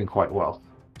 yeah, they're doing quite well.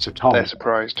 So, Tom, They're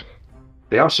surprised.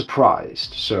 they are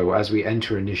surprised. So, as we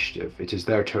enter initiative, it is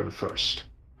their turn first.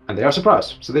 And they are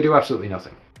surprised, so they do absolutely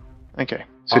nothing. Okay.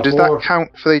 So does that R4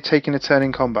 count for they taking a turn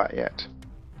in combat yet?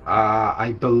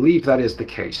 I believe that is the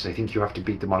case. I think you have to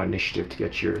beat them on initiative to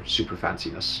get your super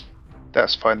fanciness.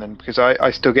 That's fine then, because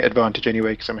I still get advantage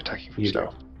anyway because I'm attacking from You do.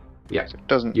 stealth. Yeah. So it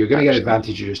doesn't. You're going to get actually-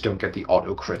 advantage, you just don't get the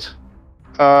auto crit.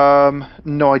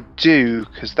 No, I do,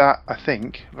 because that, I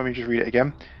think, let me just read it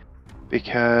again,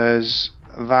 because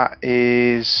that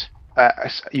is,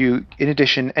 in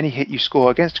addition, any hit you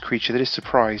score against a creature that is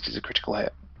surprised is a critical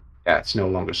hit. Yeah, it's no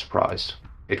longer surprised.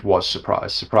 It was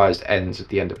surprised. Surprised ends at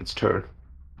the end of its turn.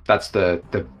 That's the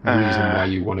reason why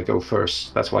you want to go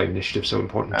first. That's why initiative's so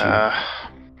important to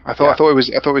you. I thought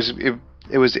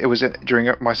it was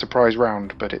during my surprise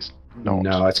round, but it's not.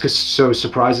 No, it's because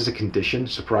surprise is a condition.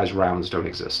 Surprise rounds don't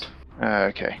exist.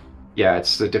 Okay. Yeah,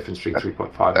 it's the difference between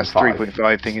 3.5 That's and 5.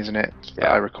 3.5 thing, isn't it? That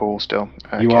Yeah. I recall still.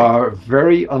 Okay. You are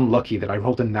very unlucky that I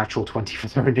rolled a natural 20 for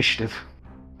their initiative.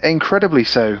 Incredibly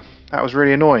so. That was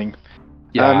really annoying.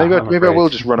 Yeah, maybe I'm I will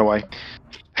afraid. just run away.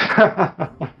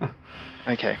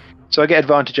 Okay. So I get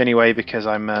advantage anyway because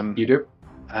I'm You do?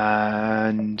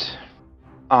 and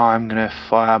I'm gonna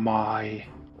fire my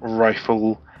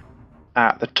rifle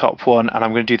at the top one, and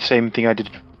I'm gonna do the same thing I did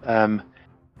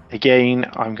again.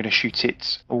 I'm gonna shoot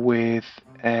it with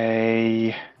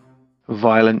a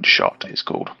violent shot. It's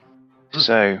called.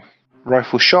 So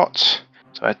rifle shot.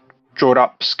 So I draw it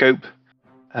up, scope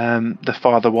the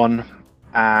farther one,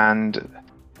 and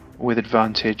with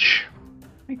advantage. How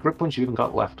many grip points you even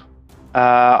got left?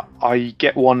 I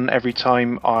get one every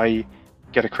time I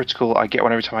get a critical. I get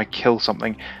one every time I kill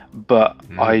something, but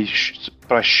I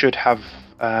should have.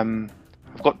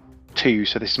 I've got 2,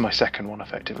 so this is my second one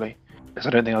effectively, because I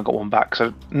don't think I got one back.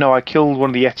 So no, I killed one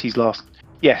of the Yetis last.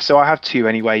 Yeah, so I have 2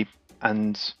 anyway,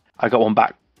 and I got one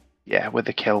back. Yeah, with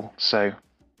the kill. So,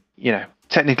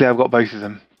 technically I've got both of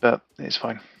them, but it's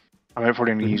fine. I'm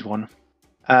probably only use one.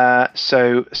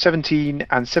 So 17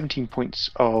 and 17 points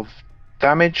of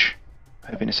damage.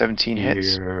 Hoping a 17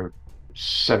 hits. Your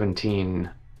 17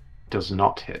 does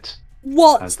not hit.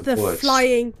 What As the the bullets-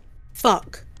 flying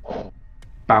fuck?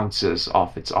 Bounces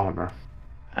off its armor.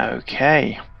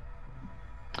 Okay.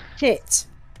 Shit.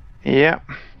 Yeah.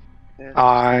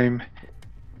 I'm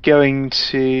going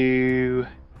to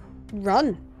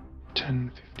Run.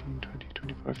 10, 15, 20,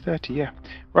 25, 30. Yeah.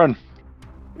 Run.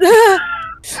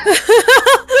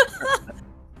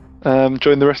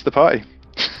 Join the rest of the party.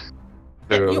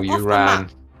 So You're you off the ran.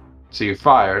 map. So you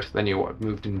fired, then you what,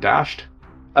 moved and dashed?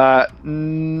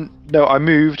 No, I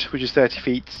moved, which is 30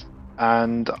 feet,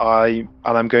 and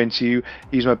I'm going to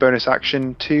use my bonus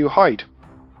action to hide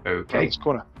around Okay. this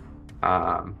corner.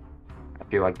 I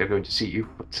feel like they're going to see you,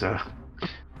 but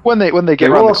When they they get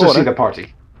will around the also see corner. the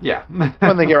party. Yeah.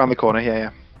 When they get around the corner,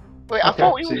 yeah. Wait, I Okay,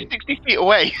 thought we so were 60 feet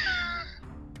away.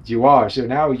 You are. So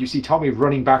now you see Tommy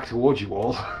running back towards you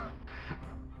all.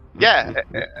 Yeah.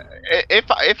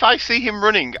 If I see him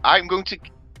running, I'm going to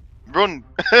run.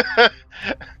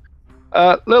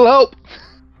 Little help!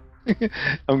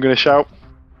 I'm going to shout.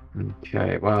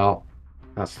 Okay, well,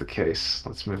 that's the case.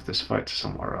 Let's move this fight to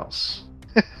somewhere else.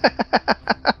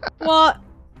 What?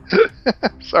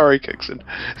 Sorry, Cookson.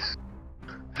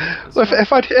 Well,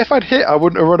 if I'd hit, I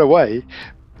wouldn't have run away.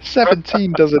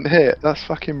 17 doesn't hit. That's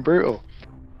fucking brutal.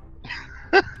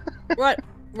 Right,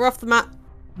 we're off the map.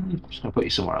 I'm just going to put you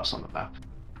somewhere else on the map.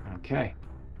 Okay.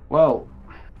 Well,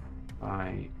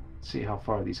 I see how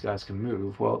far these guys can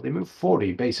move. Well, they move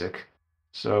 40 basic.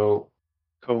 So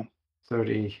Cool.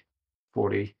 30,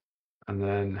 40, and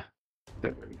then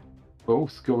they're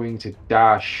both going to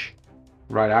dash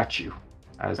right at you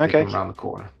as they Okay. come around the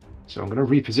corner. So I'm going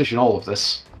to reposition all of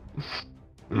this.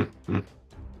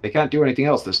 They can't do anything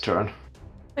else this turn.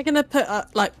 They're gonna put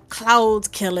like cloud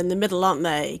kill in the middle, aren't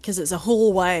they? Because it's a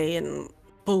hallway and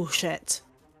bullshit.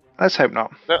 Let's hope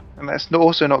not. No. And let's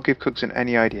also not give Cookson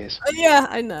any ideas. Oh, yeah,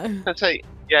 I know. I'd say,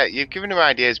 yeah, you've given him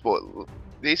ideas, but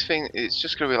these things, it's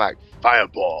just going to be like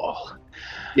fireball.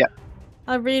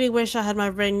 I really wish I had my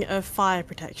ring of fire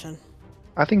protection.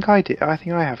 I think I did. I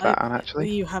think I have that on, actually.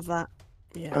 You have that.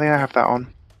 I Yeah. think I have that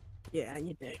on. Yeah,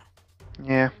 you do.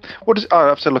 Yeah. What does? Oh, I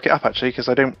have to look it up, actually, because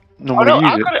I don't Oh normally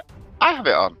no, use it. I have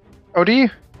it on. Oh, do you?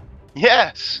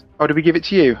 Yes. Oh, did we give it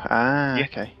to you? Ah, Yeah.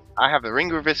 okay. I have the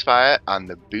ring of resist fire and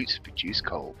the boots produce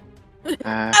coal.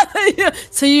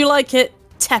 So you like it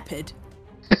tepid?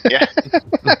 Yeah.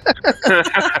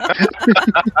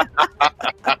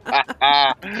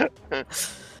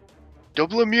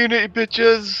 Double immunity,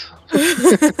 bitches.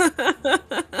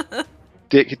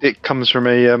 Dick comes from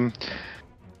a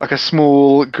like a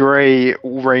small grey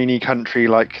rainy country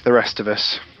like the rest of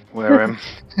us, where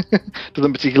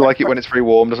doesn't particularly like it when it's very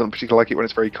warm, doesn't particularly like it when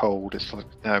it's very cold. It's like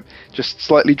no, just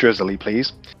slightly drizzly,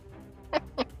 please.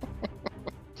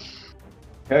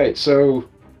 Okay, so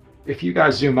if you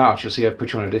guys zoom out, you'll see I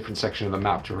put you on a different section of the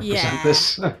map to represent Yeah.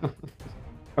 this.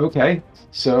 Okay,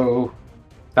 so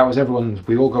that was everyone.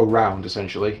 We all go round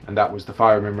essentially, and that was the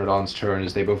Fire Myrmidon's turn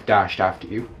as they both dashed after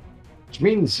you, which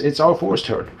means it's R4's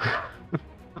turn.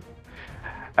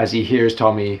 As he hears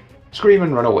Tommy scream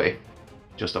and run away,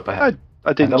 just up ahead.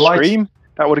 I didn't the lights- scream.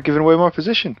 That would have given away my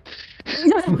position.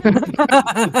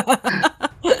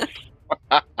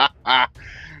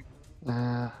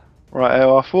 Right,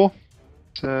 AR4.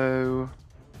 So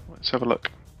let's have a look.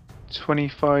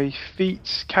 25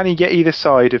 feet. Can he get either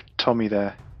side of Tommy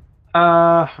there?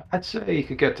 I'd say you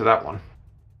could get to that one.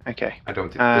 Okay. I don't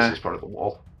think this is part of the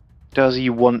wall. Does he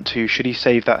want to? Should he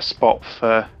save that spot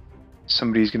for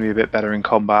somebody who's going to be a bit better in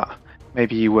combat?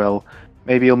 Maybe he will.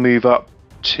 Maybe he'll move up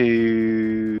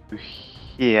to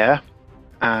here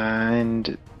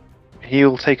and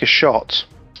he'll take a shot.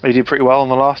 He did pretty well on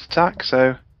the last attack,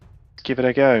 so give it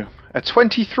a go. A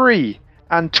 23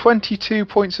 and 22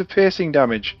 points of piercing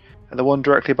damage, and the one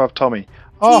directly above Tommy.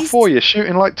 R4, you're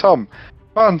shooting like Tom.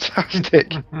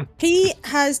 Fantastic. He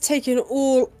has taken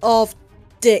all of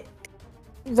Dick's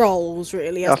rolls,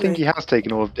 really. I think he has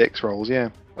taken all of Dick's rolls, yeah.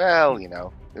 Well, you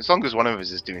know, as long as one of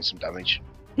us is doing some damage.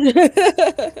 he.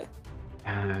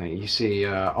 You see,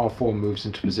 R4 moves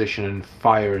into position and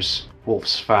fires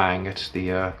Wolf's Fang at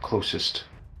the closest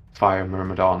Fire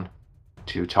Myrmidon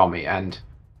to Tommy, and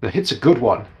the hit's a good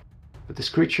one, but this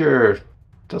creature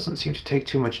doesn't seem to take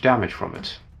too much damage from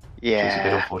it. Which is a bit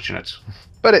Yeah, unfortunate.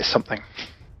 but it's something.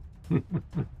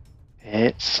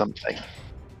 It's something.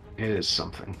 It is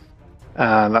something.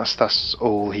 That's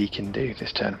all he can do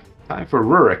this turn. Time for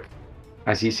Rurik,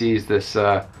 as he sees this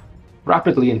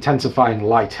rapidly intensifying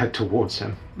light head towards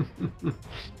him.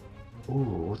 Ooh,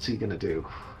 what's he gonna do?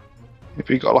 If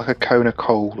we got like a cone of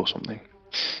coal or something.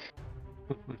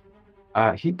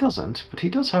 He doesn't, but he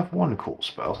does have one cool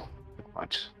spell that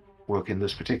might work in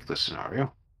this particular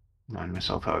scenario. Remind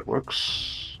myself how it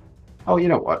works. Oh, you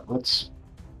know what? Let's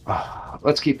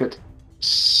keep it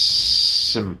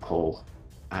simple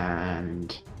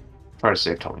and try to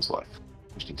save Tommy's life.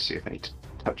 Just need to see if I need to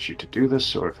touch you to do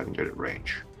this, or if I can do it at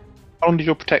range. How long did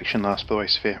your protection last, by the way,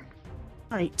 Sophia?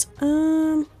 Right.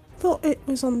 Thought it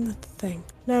was on the thing.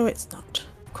 No, it's not.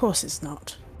 Of course it's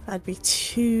not. That'd be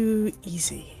too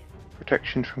easy.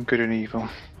 Protection from good and evil.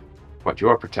 But you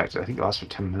are protected. I think it lasts for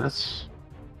 10 minutes.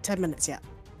 10 minutes, yeah.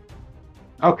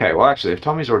 Okay, well, actually, if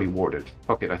Tommy's already warded,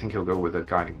 fuck it. I think he'll go with a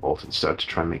guiding bolt instead to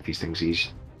try and make these things easy,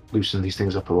 loosen these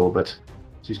things up a little bit.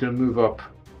 So he's going to move up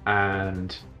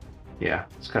and, yeah,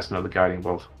 let's cast another guiding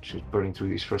bolt, which is burning through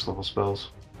these first level spells.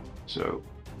 So,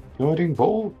 guiding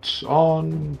bolt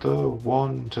on the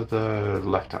one to the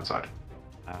left-hand side.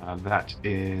 That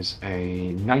is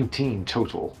a 19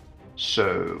 total.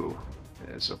 So,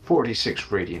 there's a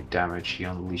 46 radiant damage he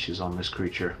unleashes on this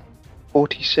creature.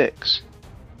 46.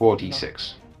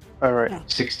 4d6. All right.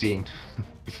 16.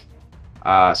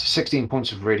 So 16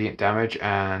 points of radiant damage,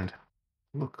 and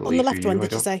luckily On the for left one, I did you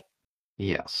don't- say?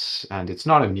 Yes, and it's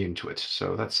not immune to it,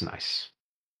 so that's nice.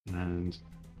 And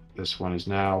this one is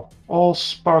now all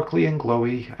sparkly and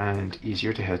glowy and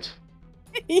easier to hit.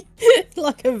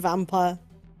 Like a vampire.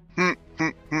 Hmm.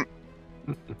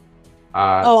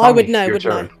 I would Tommy, know, your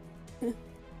wouldn't turn.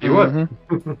 You would.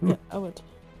 Mhm. Yeah, I would.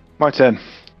 My turn.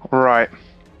 Right.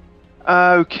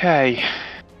 Okay.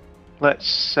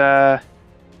 Let's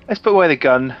put away the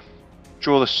gun,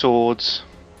 draw the swords,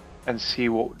 and see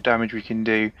what damage we can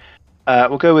do.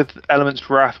 We'll go with Element's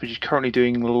Wrath, which is currently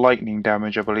doing lightning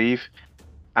damage, I believe.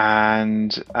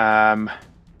 And the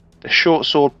short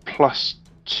sword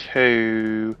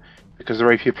 +2, because the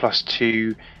rapier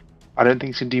 +2, I don't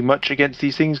think it's going to do much against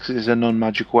these things because it's a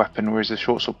non-magical weapon, whereas the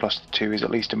short sword +2 is at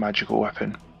least a magical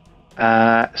weapon.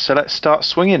 So let's start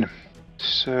swinging.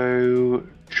 So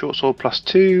short sword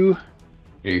 +2.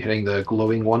 Are you hitting the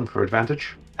glowing one for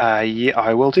advantage? Yeah,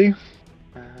 I will do.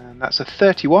 And that's a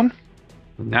 31.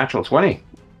 Natural 20.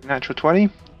 Natural 20.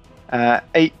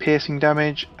 8 piercing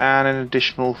damage and an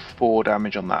additional 4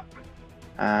 damage on that.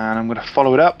 And I'm going to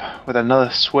follow it up with another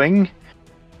swing,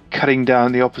 cutting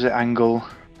down the opposite angle,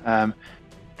 trying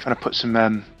to put some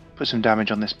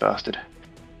damage on this bastard.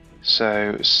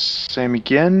 So same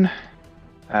again.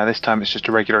 This time it's just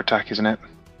a regular attack, isn't it?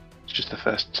 It's just the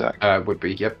first attack. Would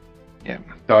be, yep. Yeah.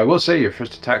 So I will say your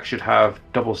first attack should have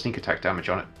double sneak attack damage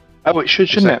on it. Oh, it should,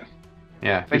 shouldn't it?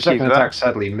 Yeah. Your Thank you second for that. attack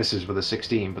sadly misses with a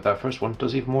 16, but that first one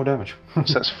does even more damage.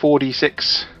 So that's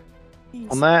 4d6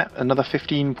 on there. Another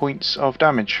 15 points of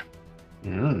damage.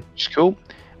 Mm. Which is cool.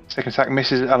 Second attack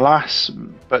misses, alas,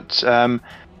 but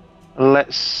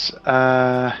let's.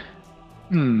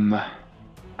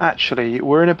 Actually,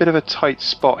 we're in a bit of a tight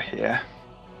spot here,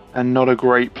 and not a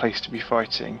great place to be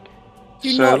fighting. Do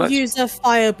So not let's- use a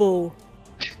fireball.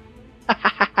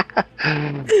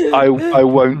 I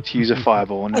won't use a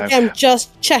fireball. No. Again,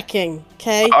 just checking,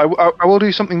 okay? I will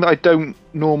do something that I don't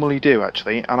normally do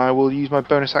actually, and I will use my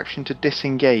bonus action to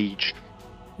disengage.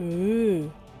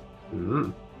 Ooh.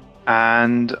 Mm.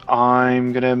 And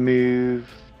I'm gonna move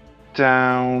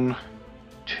down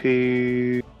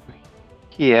to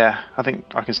here. I think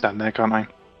I can stand there, can't I?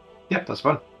 Yep, that's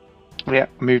fun. Yeah,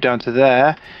 move down to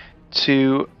there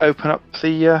to open up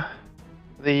the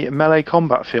melee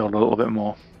combat field a little bit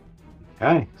more.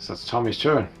 Okay, so that's Tommy's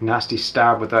turn. Nasty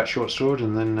stab with that short sword,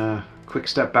 and then quick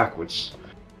step backwards.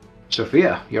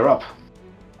 Sophia, you're up.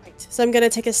 Right. So I'm going to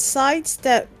take a side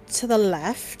step to the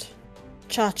left.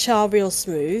 Cha-cha real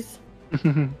smooth.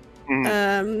 Going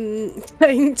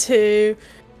to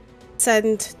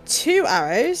send 2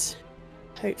 arrows,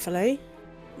 hopefully.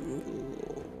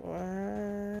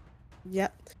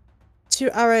 Yep. 2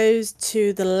 arrows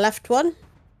to the left one.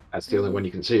 That's the only one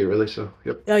you can see, really, so,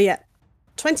 yep. Oh, yeah.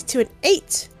 22 and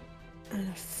 8. And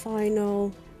a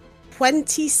final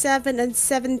 27 and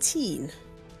 17.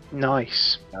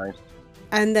 Nice.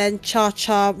 And then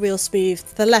cha-cha real smooth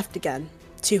to the left again.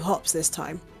 2 hops this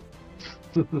time.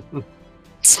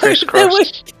 So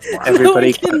Crisscross.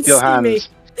 Everybody clap your hands.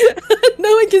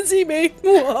 No one can see me.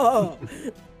 Whoa.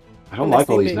 I don't Unless like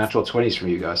all they these move. natural 20s from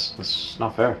you guys. That's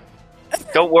not fair.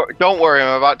 Don't worry.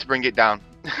 I'm about to bring it down.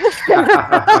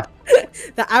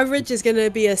 The average is going to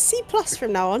be a C+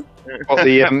 from now on. What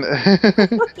the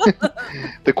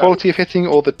the quality of hitting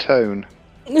or the tone?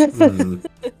 Hmm.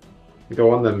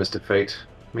 Go on then, Mr. Fate.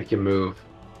 Make your move.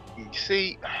 You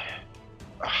see,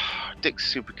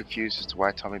 Dick's super confused as to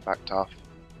why Tommy backed off.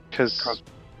 Because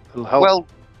it'll help. Well,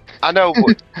 I know,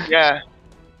 but yeah,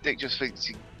 Dick just thinks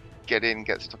he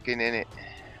get stuck in it.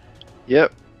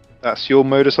 Yep, that's your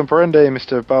modus operandi,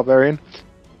 Mr. Barbarian.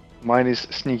 Mine is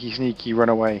sneaky, run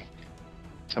away.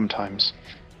 Sometimes.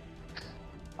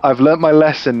 I've learnt my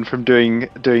lesson from doing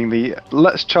the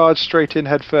let's charge straight in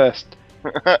head first.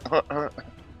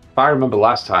 If I remember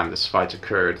last time this fight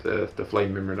occurred, the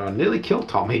Flame Myrmidon nearly killed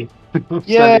Tommy.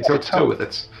 Yeah, Standing toe to toe with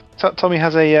it. Tommy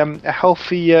has a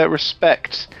healthy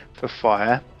respect for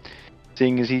fire,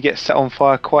 seeing as he gets set on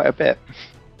fire quite a bit.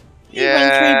 You went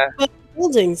Yeah. through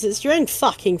buildings. It's your own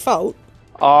fucking fault.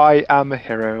 I am a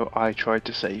hero. I tried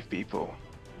to save people.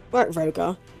 Right,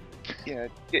 Rogar. Yeah,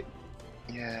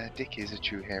 Dick is a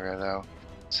true hero, though.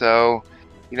 So,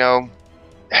 you know,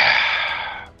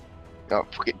 no,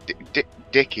 forget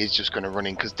Dick is just going to run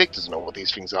in because Dick doesn't know what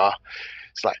these things are.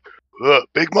 It's like,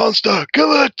 big monster,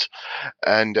 kill it!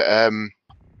 And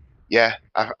yeah,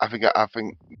 I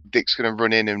think Dick's going to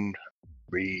run in and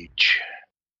reach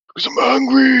because I'm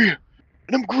hungry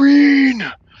and I'm green.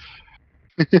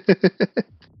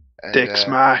 And, Dick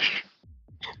smash.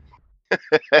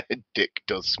 Dick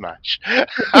does smash.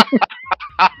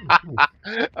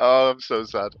 Oh, I'm so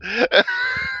sad.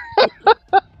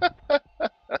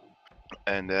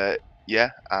 And yeah,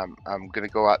 I'm gonna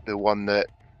go at the one that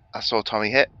I saw Tommy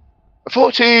hit. A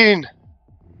 14.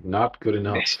 Not good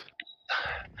enough.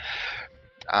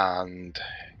 And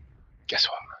guess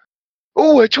what?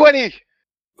 Oh, a 20.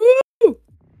 Woo!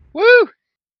 Woo!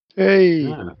 Hey.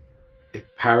 Yeah. It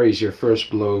parries your first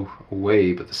blow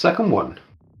away, but the second one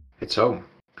hits home,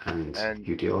 and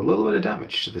you deal a little bit of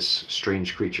damage to this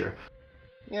strange creature.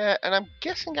 Yeah, and I'm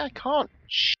guessing I can't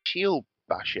shield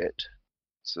bash it.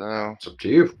 So It's up to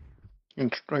you. I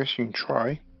guess you can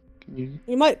try. Can you?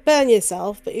 You might burn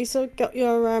yourself, but you still got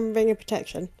your ring of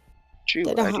protection. true.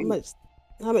 Don't know I how do.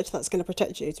 much that's going to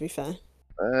protect you. To be fair.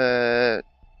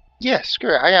 Yeah,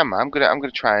 screw it. I am. I'm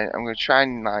gonna try. I'm gonna try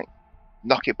and like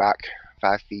knock it back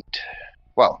 5 feet.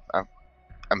 Well,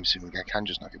 I'm assuming I can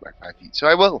just knock it back 5 feet, so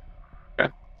I will.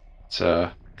 It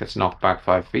gets knocked back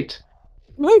 5 feet.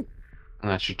 Woo!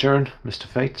 And that's your turn, Mr.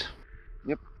 Fate.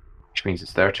 Yep. Which means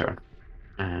it's their turn.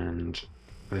 And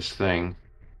this thing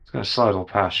is going to sidle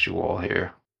past you all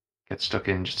here, get stuck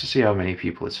in just to see how many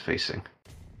people it's facing.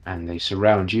 And they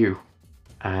surround you.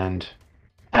 And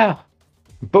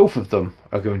both of them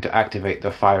are going to activate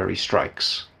their fiery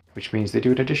strikes, which means they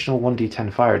do an additional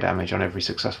 1d10 fire damage on every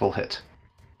successful hit.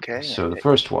 Okay. So the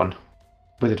first one,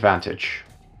 with advantage,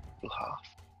 Half.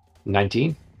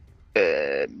 19.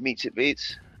 Meets it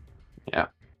beats. So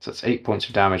that's 8 points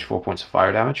of damage, 4 points of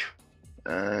fire damage.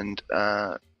 And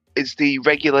is the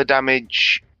regular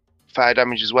damage fire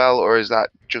damage as well, or is that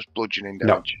just bludgeoning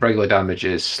damage? No, regular damage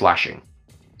is slashing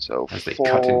So as they 4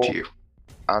 cut into you.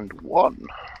 and 1.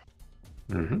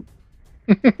 Mm-hmm.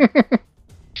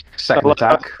 Second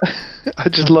attack. I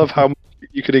just love how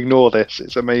you can ignore this.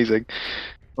 It's amazing.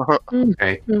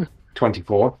 Okay,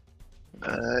 24.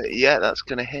 Yeah, that's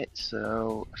gonna hit.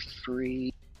 So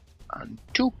 3 and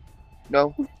 2.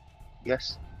 No.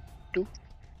 Yes.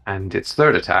 And its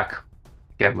third attack,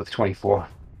 again with 24.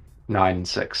 9 and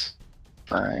 6.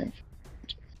 5.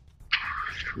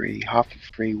 3. Half of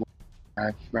 3. 1,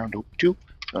 5. Round up 2.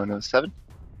 So another 7.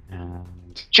 And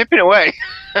Chipping away.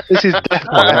 This is death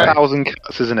by 1,000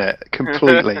 cuts, isn't it?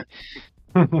 Completely.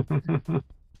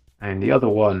 and the other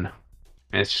one,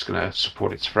 it's just going to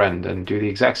support its friend and do the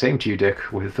exact same to you,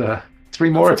 Dick, with 3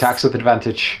 more attacks with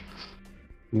advantage.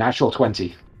 Natural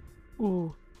 20.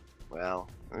 Ooh. Well,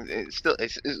 it's still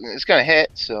it's gonna hit.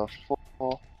 So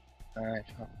 4. 5.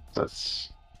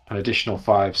 That's an additional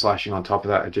 5 slashing on top of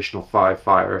that additional 5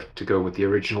 fire to go with the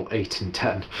original 8 and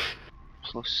 10.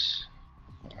 Plus.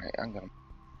 Alright, I'm gonna.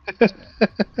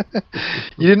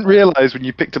 You didn't realise when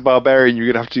you picked a barbarian you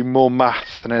were going to have to do more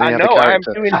maths than any I other know, I'm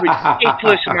character. doing a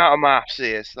ridiculous amount of maths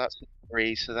here. So that's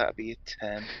 3. So that'd be a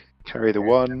 10. Carry the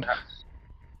 1.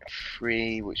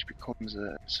 3, which becomes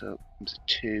a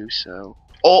 2. So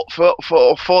for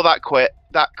that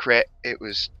crit, it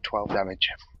was 12 damage.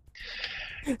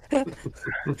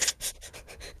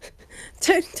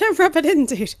 Don't rub it in,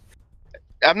 dude.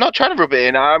 I'm not trying to rub it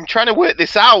in. I'm trying to work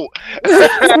this out.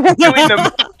 I'm doing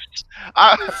the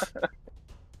maths.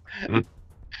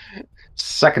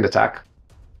 Second attack.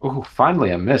 Oh,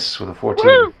 finally a miss with a 14.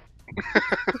 Woo!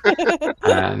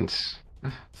 And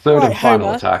third Right, and final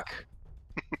Homer. attack.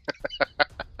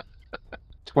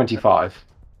 25.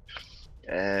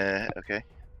 Okay.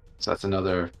 So that's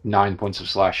another 9 points of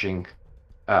slashing.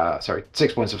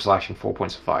 6 points of slashing, 4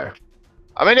 points of fire.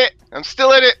 I'm in it. I'm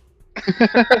still in it.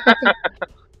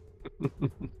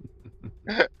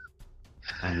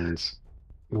 And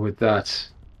with that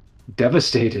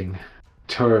devastating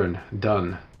turn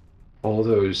done, all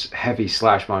those heavy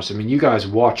slash marks. I mean, you guys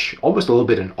watch almost a little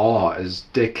bit in awe as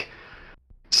Dick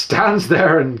stands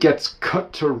there and gets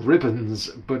cut to ribbons,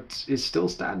 but is still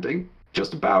standing,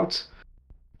 just about.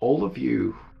 All of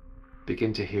you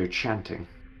begin to hear chanting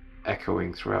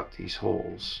echoing throughout these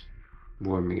halls,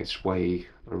 worming its way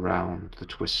around the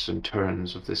twists and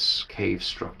turns of this cave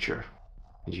structure.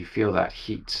 And you feel that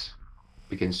heat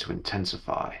begins to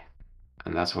intensify.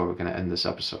 And that's where we're going to end this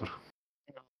episode.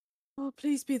 Oh,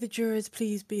 please be the druids.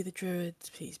 Please be the druids.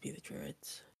 Please be the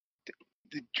druids.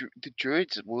 the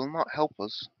druids will not help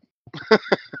us.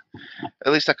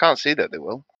 At least I can't see that they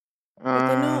will. But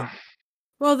they're not.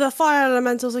 Well, the fire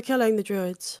elementals are killing the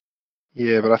druids.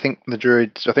 Yeah, but I think the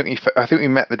druids. I think we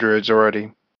met the druids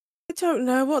already. I don't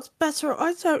know what's better.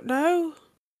 I don't know.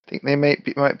 I think they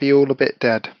might be all a bit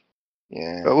dead,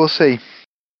 Yeah. but we'll see.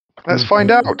 Let's find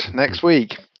Mhm. out next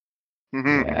week.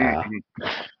 Yeah.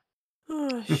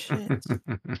 Oh shit.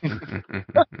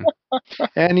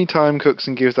 Anytime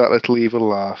Cookson gives that little evil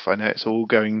laugh, I know it's all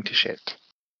going to shit.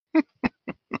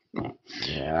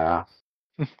 Yeah.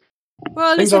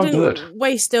 Well, at Things least I aren't didn't good.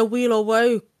 waste a wheel or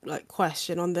woe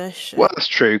question on this shit. Well, that's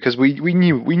true because we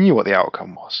knew what the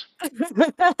outcome was.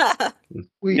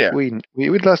 Yeah. We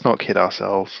let's not kid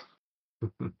ourselves.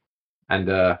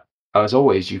 And as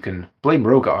always, you can blame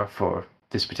Rogar for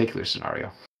this particular scenario.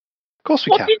 Of course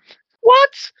we What can.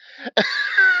 What?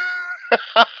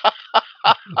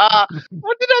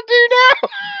 What did I do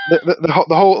now?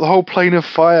 The whole plane of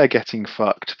fire getting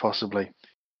fucked, possibly.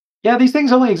 Yeah, these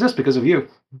things only exist because of you.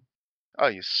 Oh,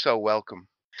 you're so welcome.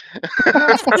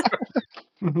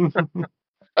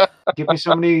 Give me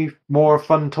so many more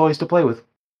fun toys to play with.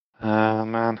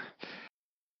 Man.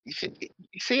 You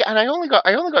see, and I only got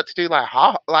to do like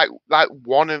half, like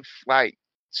one of like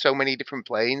so many different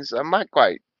planes. I'm not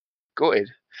quite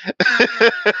gutted.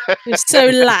 You're so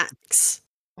lax.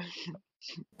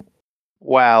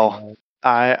 Well,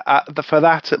 for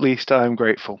that at least I'm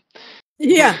grateful.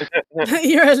 Yeah,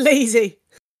 you're a lazy.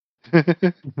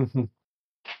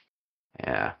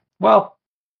 Yeah. Well,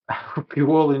 I hope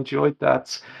you all enjoyed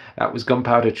that. That was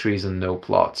Gunpowder Treason No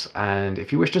Plot. And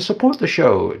if you wish to support the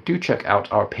show, do check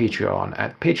out our Patreon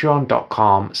at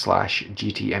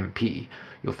patreon.com/GTMP.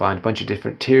 You'll find a bunch of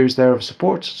different tiers there of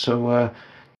support. So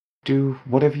do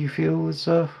whatever you feel is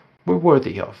we're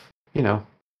worthy of. You know,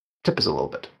 tip us a little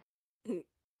bit. You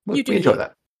do We enjoy you.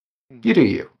 that. You do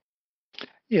you.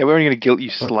 Yeah, we're only going to guilt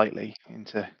you slightly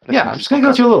into. Yeah, I'm just going to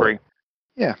guilt you a little bit.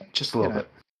 Yeah, Just a little bit.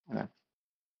 Yeah.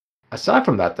 Aside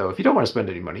from that, though, if you don't want to spend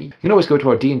any money, you can always go to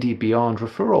our D&D Beyond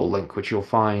referral link, which you'll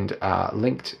find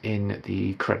linked in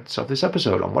the credits of this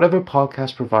episode on whatever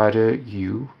podcast provider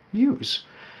you use.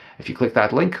 If you click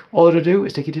that link, all it'll do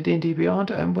is take you to D&D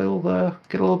Beyond, and we'll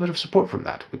get a little bit of support from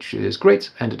that, which is great,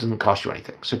 and it doesn't cost you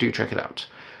anything, so do check it out.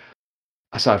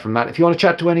 Aside from that, if you want to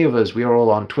chat to any of us, we are all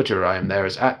on Twitter. I am there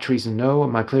as @TreasonNo,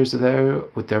 and my players are there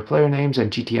with their player names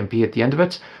and GTMP at the end of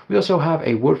it. We also have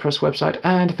a WordPress website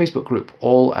and a Facebook group,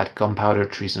 all at Gunpowder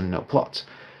Treason No Plot.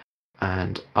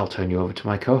 And I'll turn you over to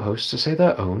my co-hosts to say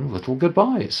their own little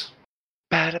goodbyes.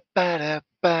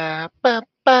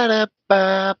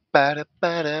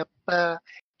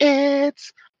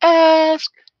 It's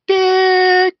Ask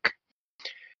Dick.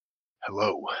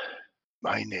 Hello,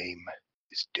 my name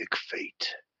is Dick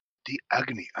Fate, the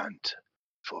Agony Ant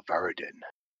for Varadin.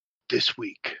 This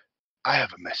week, I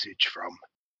have a message from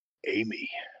Amy.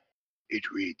 It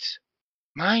reads,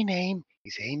 My name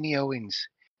is Amy Owens.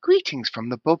 Greetings from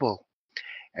the bubble.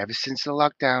 Ever since the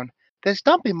lockdown, there's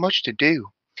not been much to do,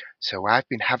 so I've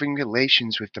been having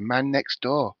relations with the man next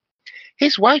door.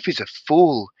 His wife is a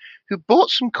fool who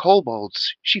bought some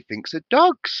kobolds she thinks are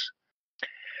dogs.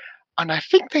 And I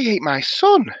think they ate my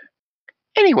son.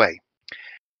 Anyway,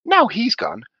 now he's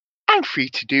gone, I'm free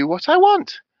to do what I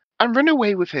want and run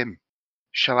away with him.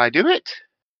 Shall I do it?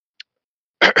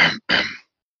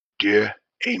 Dear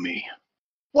Amy,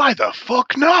 why the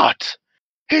fuck not?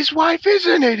 His wife is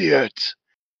an idiot.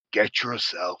 Get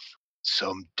yourself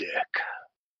some dick.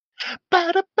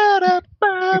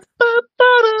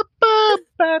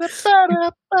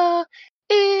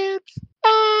 It's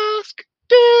Ask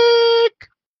Dick.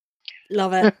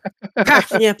 Love it.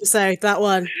 Cracking episode, that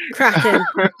one. Cracking.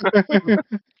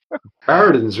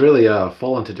 Paradin's really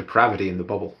fallen to depravity in the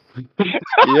bubble.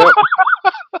 Yep.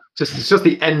 It's just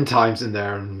the end times in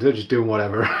there, and they're just doing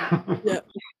whatever.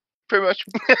 Pretty much.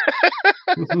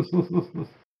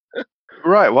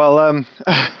 Right. Well,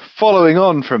 following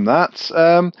on from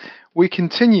that, we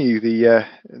continue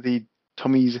the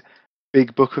Tommy's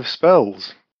Big Book of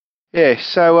Spells. Yeah.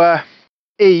 So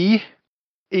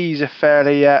E's a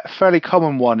fairly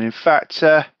common one. In fact,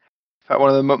 one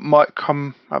of them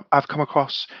I've come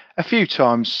across a few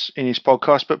times in his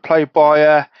podcast, but played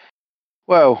by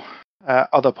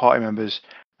other party members,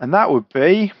 and that would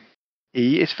be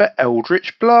E is for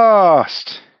Eldritch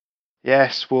Blast.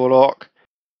 Yes, Warlock.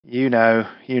 You know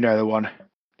the one.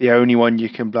 The only one you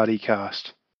can bloody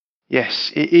cast.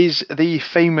 Yes, it is the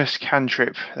famous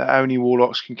cantrip that only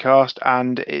Warlocks can cast,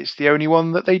 and it's the only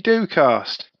one that they do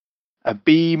cast. A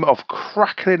beam of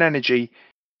crackling energy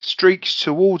streaks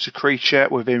towards a creature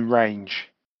within range.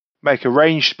 Make a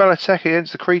ranged spell attack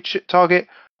against the creature target.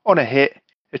 On a hit,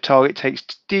 The target takes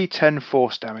D10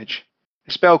 force damage.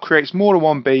 The spell creates more than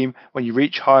one beam when you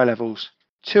reach higher levels.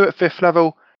 2 at 5th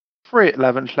level, 3 at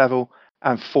 11th level,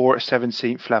 and 4 at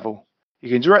 17th level. You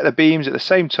can direct the beams at the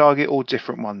same target or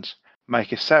different ones.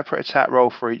 Make a separate attack roll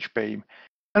for each beam.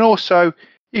 And also,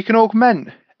 you can augment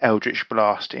Eldritch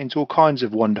Blast into all kinds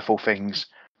of wonderful things,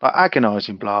 like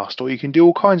Agonizing Blast, or you can do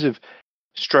all kinds of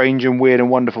strange and weird and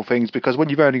wonderful things, because when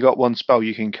you've only got one spell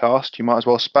you can cast, you might as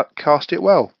well cast it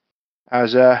well.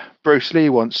 As Bruce Lee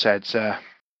once said,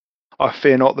 I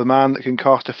fear not the man that can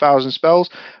cast 1,000 spells,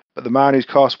 but the man who's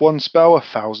cast one spell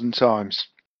 1,000 times.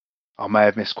 I may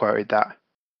have misquoted that.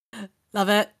 Love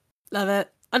it. Love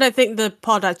it. I don't think the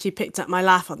pod actually picked up my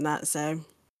laugh on that, so.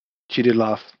 She did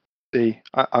laugh. See,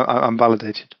 I'm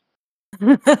validated.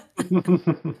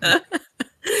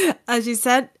 As you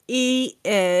said, E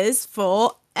is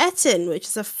for Etin, which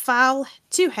is a foul,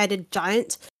 two-headed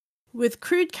giant with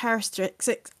crude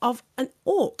characteristics of an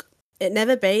orc. It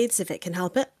never bathes if it can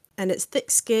help it, and its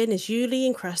thick skin is usually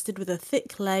encrusted with a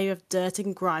thick layer of dirt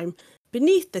and grime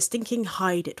beneath the stinking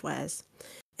hide it wears.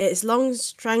 Its long,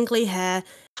 strangly hair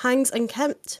hangs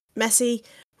unkempt, messy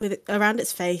around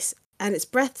its face, and its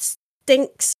breath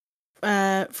stinks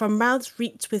from mouths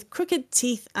reeked with crooked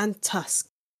teeth and tusks.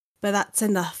 But that's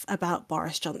enough about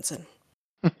Boris Johnson.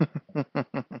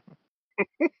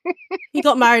 He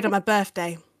got married on my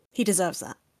birthday. He deserves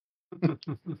that.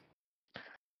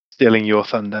 Stealing your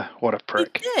thunder. What a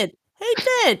prick. He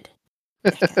did.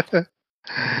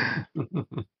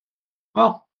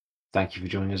 Well, thank you for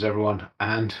joining us, everyone,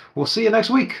 and we'll see you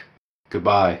next week.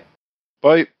 Goodbye.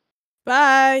 Bye.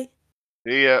 Bye.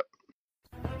 See ya.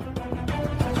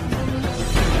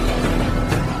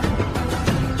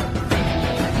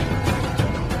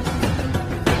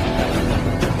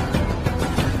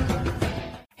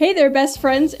 Hey there, best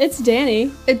friends. It's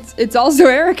Danny. It's also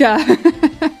Erica.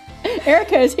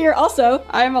 Erica is here also.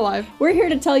 I am alive. We're here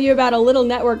to tell you about a little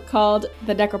network called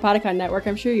the Necropodicon Network.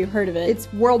 I'm sure you've heard of it.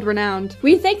 It's world renowned.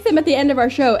 We thank them at the end of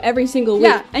our show every single week.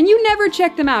 Yeah, and you never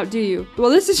check them out, do you? Well,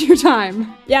 this is your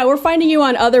time. Yeah, we're finding you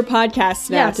on other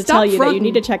podcasts now to tell you that you fronting.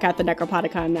 need to check out the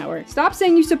Necropodicon Network. Stop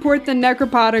saying you support the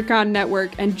Necropodicon Network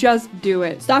and just do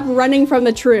it. Stop running from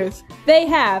the truth. They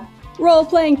have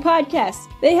role-playing podcasts.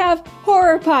 They have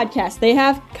horror podcasts. They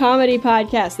have comedy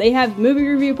podcasts. They have movie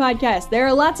review podcasts. There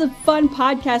are lots of fun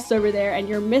podcasts over there, and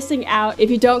you're missing out if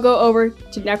you don't go over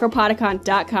to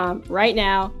necropodicon.com right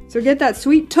now. So get that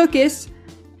sweet tookus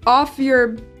off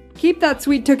your... Keep that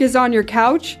sweet tookus on your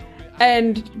couch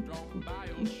and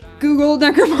Google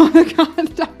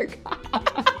necropodicon.com.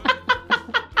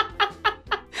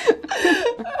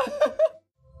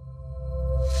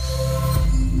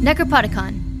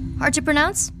 Necropodicon. Hard to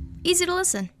pronounce, easy to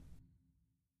listen.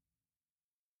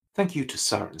 Thank you to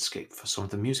Sirenscape for some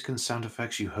of the music and sound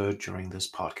effects you heard during this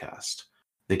podcast.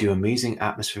 They do amazing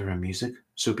atmosphere and music,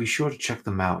 so be sure to check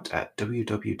them out at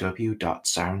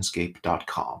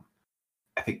www.sirenscape.com.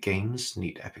 Epic games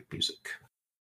need epic music.